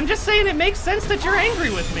 I'm just saying it makes sense that you're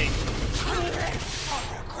angry with me.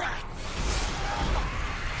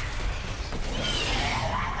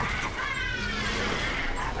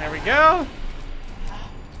 There we go.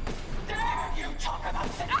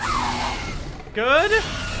 Good.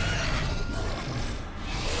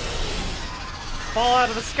 Fall out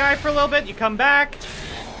of the sky for a little bit, you come back.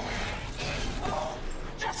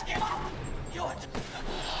 Just give up.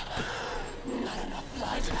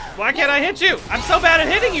 Why can't I hit you? I'm so bad at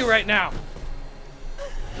hitting you right now.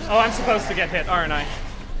 Oh, I'm supposed to get hit, aren't I?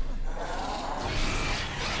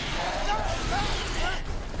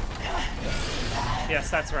 Yes,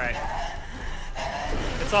 that's right.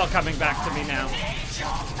 It's all coming back to me now.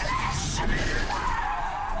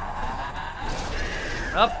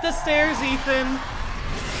 Up the stairs, Ethan.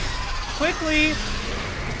 Quickly.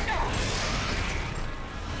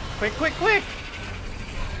 Quick, quick, quick.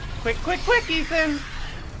 Quick, quick, quick, Ethan.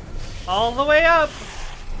 All the way up.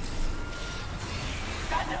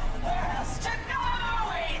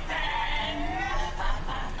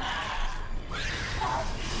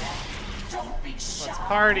 Let's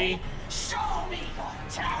party. Show me your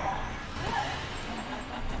terror.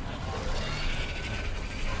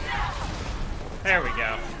 There we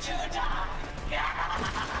go.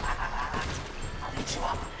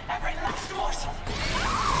 Every last morsel.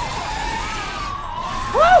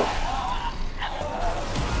 Woo!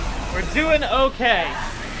 We're doing okay.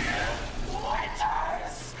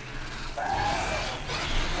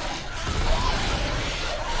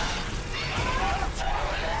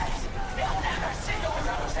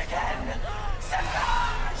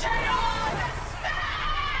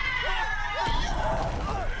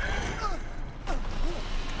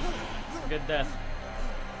 death.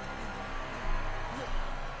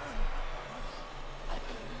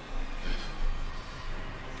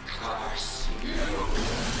 Curse you.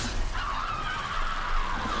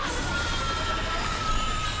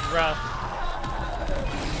 Rough.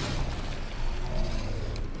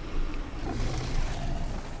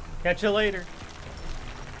 Catch you later.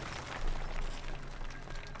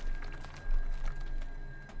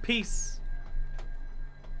 Peace.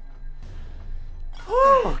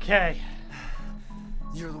 Whew, okay.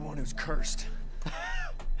 You're the one who's cursed.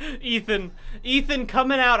 Ethan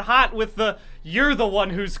coming out hot with the "you're the one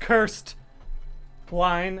who's cursed"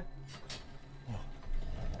 line.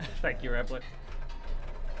 Thank you, Replit.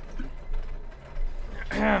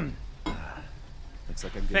 Looks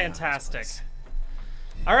like I'm getting Fantastic. out of this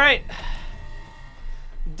All right.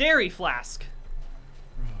 Dairy flask.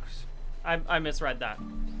 place. I misread that.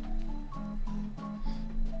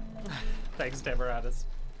 Thanks, Demaratus.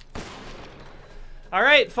 All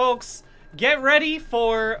right, folks. Get ready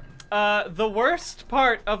for the worst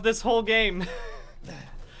part of this whole game.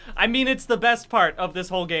 I mean, it's the best part of this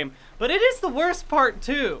whole game, but it is the worst part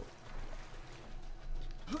too.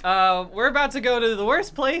 We're about to go to the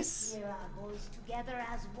worst place. Here our boys together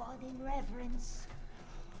as one in reverence.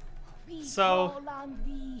 We So, call on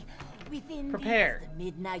thee. Within prepare. thee as the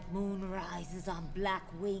midnight moon rises on black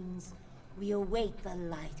wings, we await the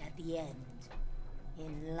light at the end.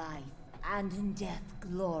 In life and in death,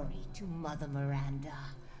 glory to Mother Miranda.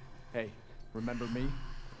 Hey, remember me?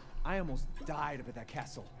 I almost died up at that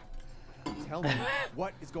castle. Tell me,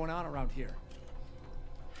 what is going on around here?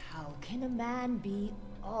 How can a man be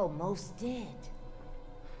almost dead?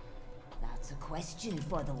 That's a question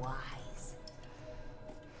for the wise.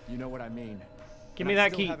 You know what I mean. Give And me I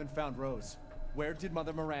that still key. haven't found Rose. Where did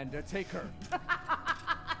Mother Miranda take her?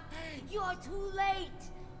 You're too late.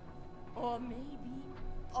 Or maybe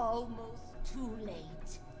almost too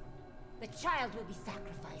late. The child will be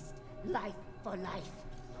sacrificed, life for life.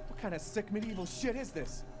 What kind of sick medieval shit is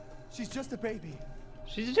this? She's just a baby.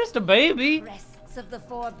 She's just a baby. Crests of the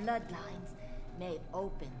four bloodlines may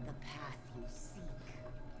open the path you seek.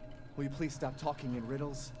 Will you please stop talking in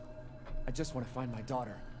riddles? I just want to find my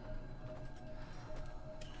daughter.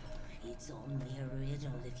 It's only a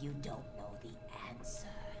riddle if you don't know the answer.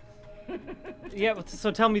 Yeah,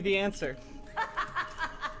 so tell me the answer.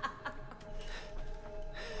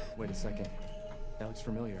 Wait a second. That looks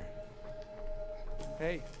familiar.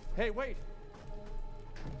 Hey, wait!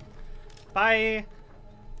 Bye.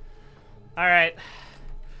 All right.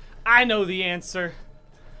 I know the answer.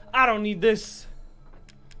 I don't need this.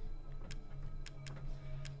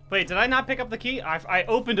 Wait, did I not pick up the key? I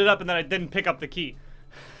opened it up and then I didn't pick up the key.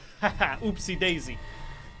 Haha, oopsie daisy.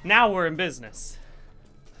 Now we're in business.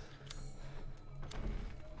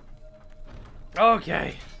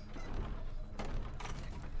 Okay.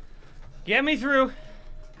 Get me through.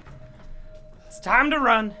 It's time to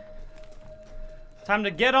run. Time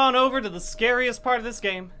to get on over to the scariest part of this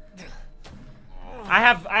game. I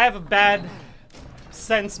have a bad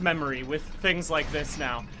sense memory with things like this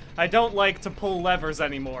now. I don't like to pull levers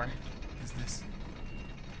anymore. Is this?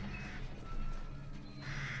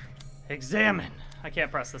 Examine. I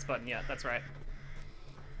can't press this button yet, that's right.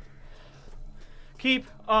 Keep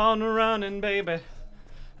on running, baby.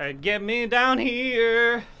 Get me down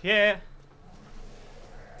here, yeah.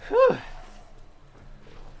 Whew.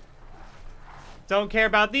 Don't care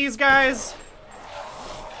about these guys.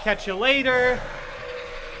 Catch you later.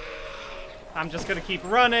 I'm just gonna keep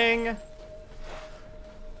running.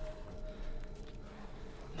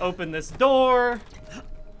 Open this door.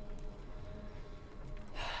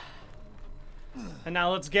 And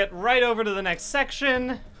now let's get right over to the next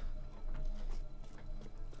section.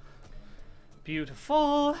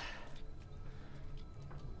 Beautiful.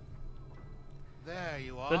 There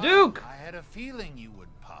you are. The Duke! I had a feeling you would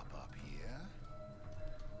pop up here.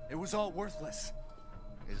 It was all worthless.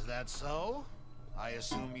 Is that so? I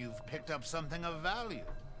assume you've picked up something of value.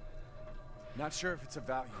 Not sure if it's a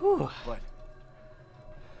value, Whew. but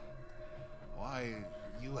Why,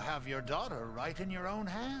 you have your daughter right in your own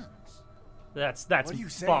hands. That's What are you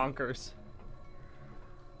saying? bonkers.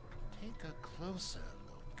 Take a closer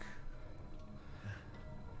look.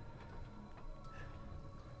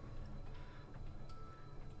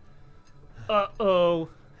 Uh-oh.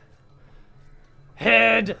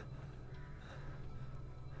 Head!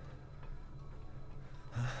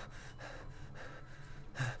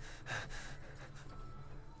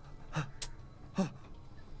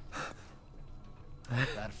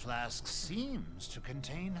 That flask seems to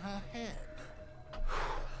contain her head.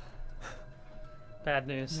 Bad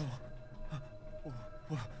news.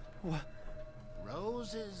 what? Rose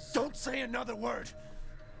roses. Don't say another word.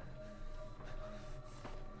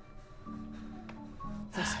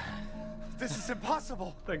 This is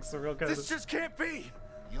impossible. Thanks, the real This just can't be.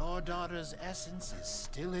 Your daughter's essence is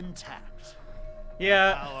still intact.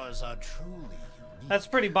 Yeah, Powers are truly unique. that's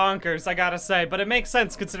pretty bonkers, I gotta say, but it makes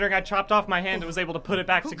sense considering I chopped off my hand and was able to put it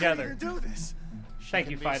back Who together. can even do this? Thank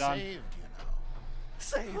Can you, be Phaidon. saved, you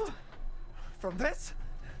know. Saved? From this?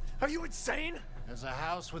 Are you insane? There's a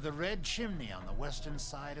house with a red chimney on the western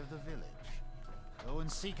side of the village. Go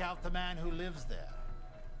and seek out the man who lives there.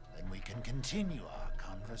 Then we can continue our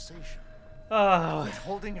conversation. Oh, Quit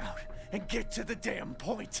holding out and get to the damn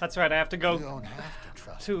point. that's right, I have to You go don't have to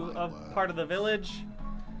trust to my a word. part of the village.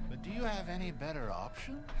 But do you have any better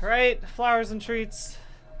options? Right, flowers and treats.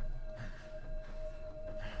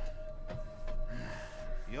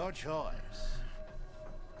 Your choice.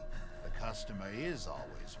 The customer is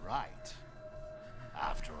always right.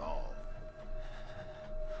 After all.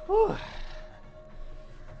 Whew.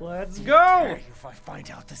 Let's Hey, go! if I find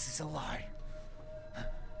out this is a lie.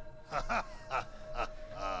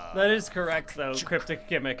 That is correct, though, Cryptic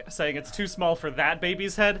Gimmick, saying it's too small for that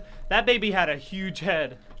baby's head. That baby had a huge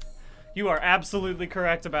head. You are absolutely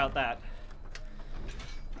correct about that.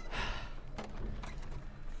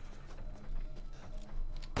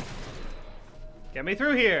 Get me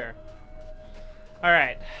through here.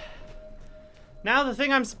 Alright. Now the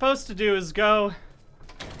thing I'm supposed to do is go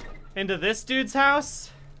into this dude's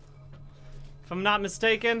house. If I'm not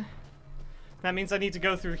mistaken. That means I need to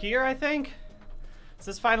go through here, I think? Is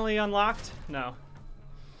this finally unlocked? No.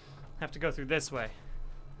 I have to go through this way.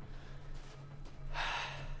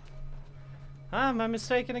 Am I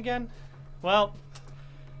mistaken again? Well,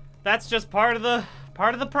 that's just part of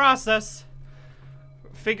the process.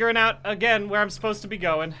 Figuring out again where I'm supposed to be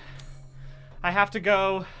going. I have to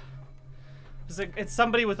go. It's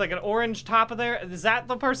somebody with like an orange top of there. Is that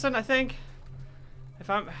the person? I think. If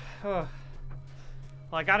I'm. Well,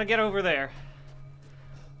 I gotta get over there.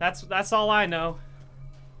 That's all I know.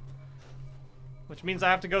 Which means I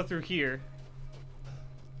have to go through here.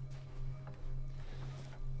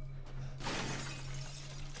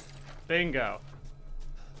 Bingo.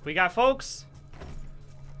 We got folks.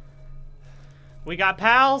 We got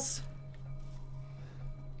pals.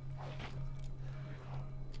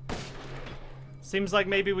 Seems like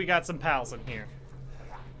maybe we got some pals in here.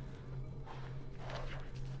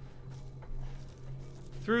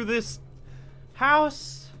 Through this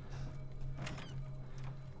house.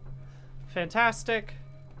 Fantastic.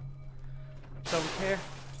 Don't care.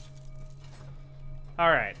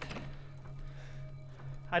 Alright.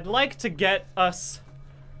 I'd like to get us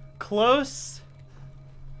close.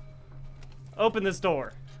 Open this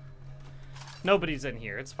door. Nobody's in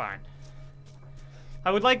here, it's fine.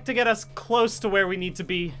 I would like to get us close to where we need to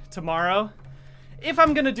be tomorrow. If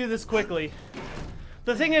I'm gonna do this quickly.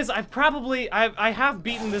 The thing is, I have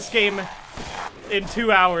beaten this game in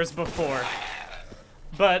 2 hours before.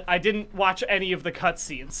 But I didn't watch any of the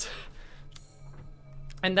cutscenes.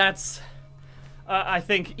 And that's, I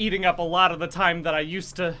think, eating up a lot of the time that I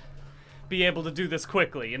used to be able to do this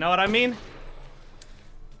quickly. You know what I mean?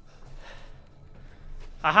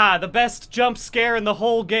 Aha, the best jump scare in the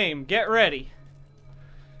whole game. Get ready.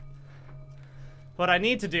 What I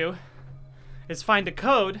need to do is find a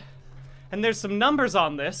code, and there's some numbers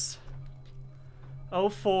on this.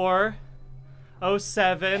 04,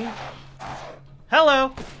 07.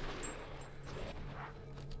 Hello.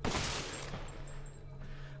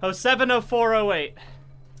 07, 04, 08.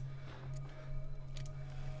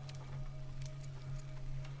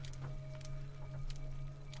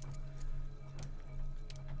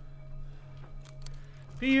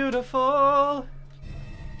 Beautiful.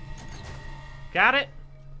 Got it.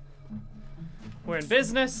 We're in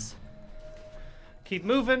business. Keep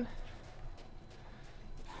moving.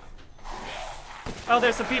 Oh,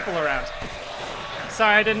 there's some people around.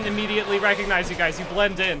 Sorry, I didn't immediately recognize you guys. You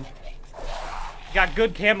blend in. You got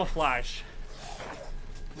good camouflage.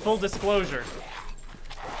 Full disclosure.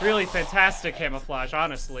 Really fantastic camouflage,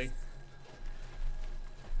 honestly.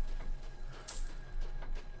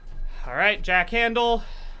 Alright, jack handle.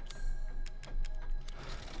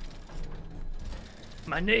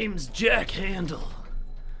 My name's Jack Handle.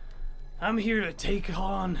 I'm here to take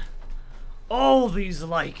on all these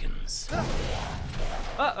lichens.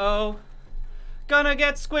 Uh-oh. Gonna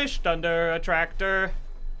get squished under a tractor.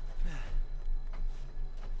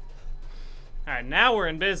 Alright, now we're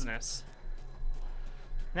in business.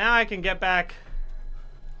 Now I can get back.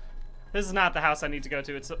 This is not the house I need to go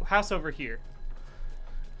to. It's the house over here.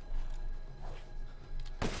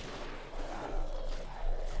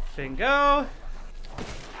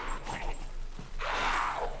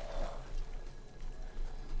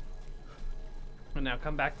 And now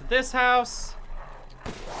come back to this house.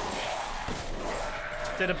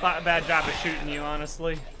 Did a bad job of shooting you,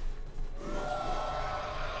 honestly.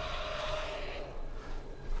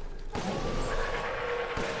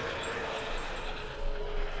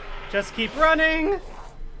 Just keep running.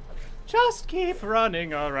 Just keep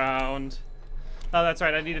running around. Oh, that's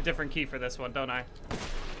right. I need a different key for this one, don't I?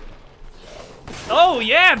 Oh,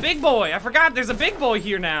 yeah, big boy. I forgot there's a big boy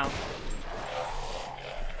here now.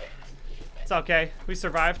 It's okay. We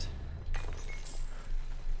survived.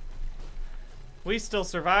 We still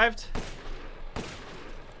survived.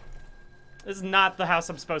 This is not the house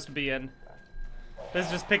I'm supposed to be in. This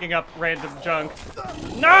is just picking up random junk.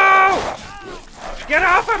 No! Get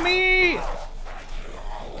off of me!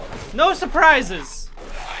 No surprises.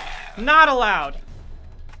 Not allowed.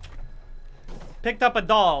 Picked up a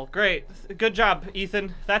doll. Great. Good job,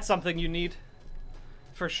 Ethan. That's something you need.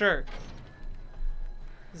 For sure.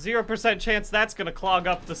 0% chance that's gonna clog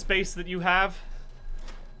up the space that you have.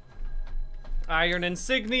 Iron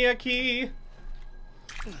insignia key.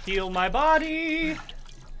 Heal my body.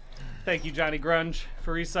 Thank you, Johnny Grunge,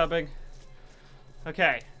 for resubbing.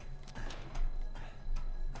 Okay.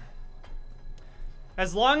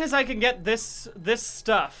 As long as I can get this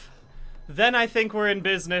stuff, then I think we're in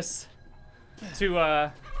business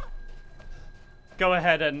to go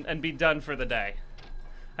ahead and be done for the day.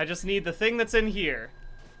 I just need the thing that's in here.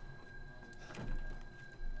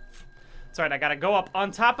 That's right, I gotta go up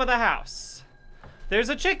on top of the house. There's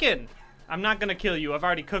a chicken! I'm not gonna kill you. I've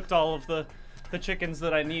already cooked all of the chickens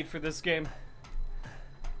that I need for this game.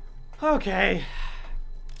 Okay.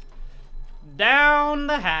 Down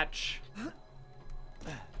the hatch.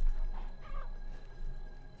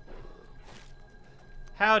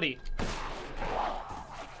 Howdy.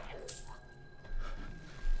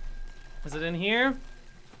 Is it in here?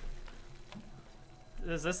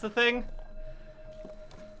 Is this the thing?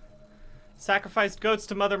 Sacrificed goats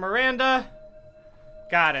to Mother Miranda.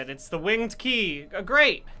 Got it. It's the winged key.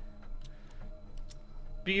 Great.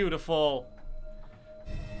 Beautiful.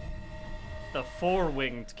 The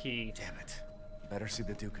four-winged key. Damn it. Better see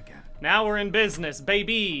the Duke again. Now we're in business,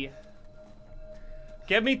 baby.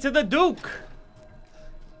 Get me to the Duke.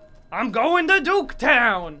 I'm going to Duke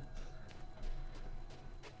Town.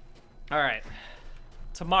 All right.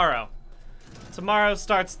 Tomorrow. Tomorrow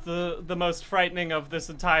starts the most frightening of this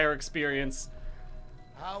entire experience.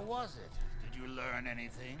 How was it? Did you learn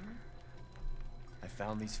anything? I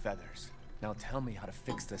found these feathers. Now tell me how to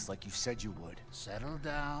fix this like you said you would. Settle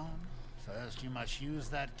down. First, you must use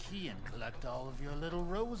that key and collect all of your little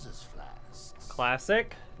roses flasks.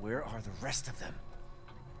 Classic. Where are the rest of them?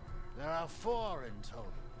 There are 4 in total.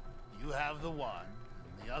 You have the one,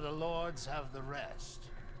 and the other lords have the rest.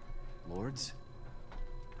 Lords?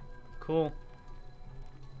 Cool.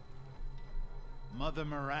 Mother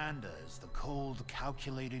Miranda is the cold,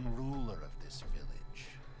 calculating ruler of this village.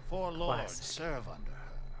 4 lords serve under her.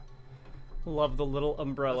 Love the little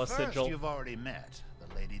umbrella the first sigil. You've already met,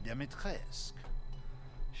 the Lady Dimitrescu.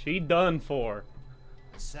 She done for.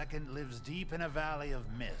 The second lives deep in a valley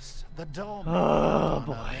of mist. The Dome Oh,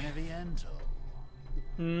 boy. Beneviento.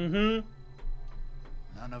 Mm-hmm.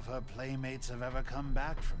 None of her playmates have ever come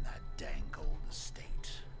back from that dank old estate.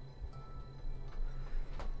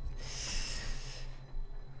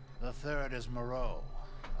 The third is Moreau.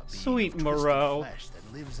 Sweet Moreau.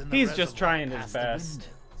 He's just trying his best.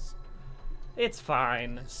 Windmills. It's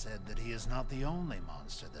fine. It is said that he is not the only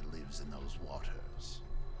monster that lives in those waters.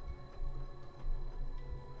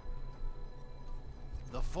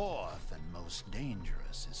 The fourth and most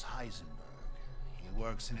dangerous is Heisenberg. He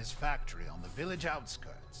works in his factory on the village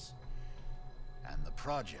outskirts. And the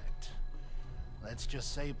project. Let's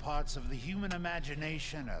just say parts of the human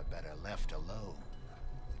imagination are better left alone.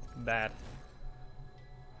 Bad.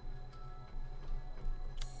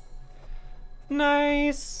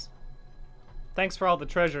 Nice. Thanks for all the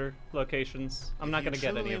treasure locations. I'm not gonna get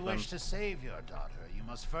any of them. If you truly wish to save your daughter, you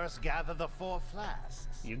must first gather the 4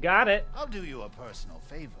 flasks. You got it. I'll do you a personal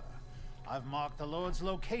favor. I've marked the Lord's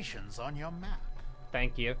locations on your map.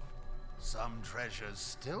 Thank you. Some treasures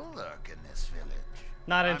still lurk in this village.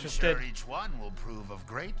 Not interested. I'm sure each one will prove of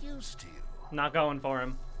great use to you. Not going for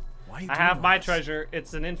him. Why are you I doing have all my this? treasure.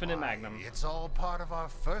 It's an infinite Why, magnum. It's all part of our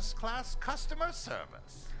first-class customer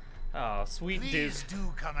service. Oh, sweet Please Duke.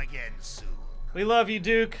 do come again soon. We love you,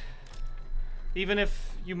 Duke. Even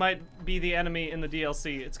if you might be the enemy in the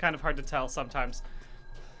DLC, it's kind of hard to tell sometimes.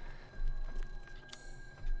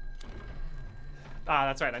 Ah,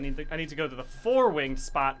 that's right. I need to go to the 4-winged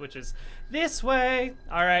spot, which is this way.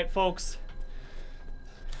 All right, folks.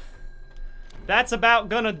 That's about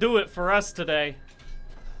gonna do it for us today.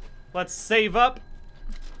 Let's save up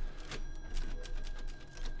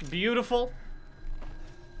Beautiful.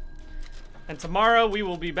 And tomorrow we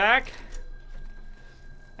will be back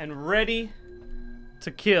and ready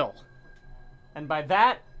to kill. And by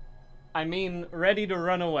that, I mean ready to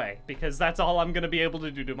run away, because that's all I'm gonna be able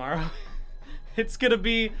to do tomorrow. It's gonna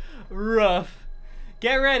be rough.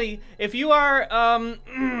 Get ready. If you are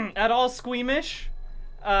at all squeamish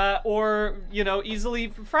or, you know, easily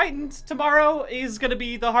frightened, tomorrow is gonna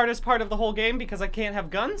be the hardest part of the whole game because I can't have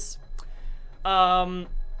guns.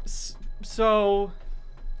 So,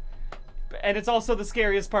 and it's also the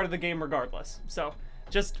scariest part of the game regardless. So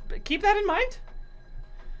just keep that in mind.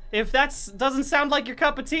 If that doesn't sound like your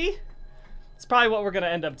cup of tea, it's probably what we're gonna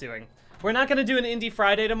end up doing. We're not gonna do an Indie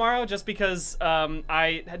Friday tomorrow just because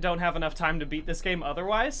I don't have enough time to beat this game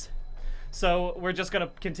otherwise. So we're just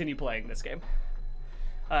gonna continue playing this game.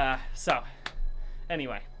 So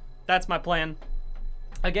anyway, that's my plan.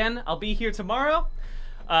 Again, I'll be here tomorrow,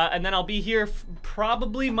 and then I'll be here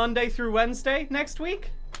probably Monday through Wednesday next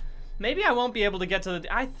week. Maybe I won't be able to get to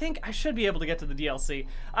the... I think I should be able to get to the DLC.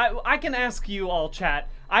 I can ask you all, chat.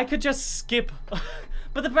 I could just skip...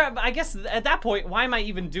 But I guess at that point, why am I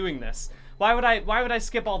even doing this? Why would I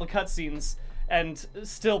skip all the cutscenes and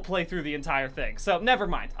still play through the entire thing? So never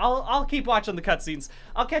mind. I'll keep watching the cutscenes.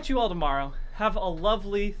 I'll catch you all tomorrow. Have a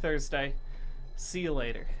lovely Thursday. See you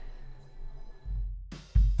later.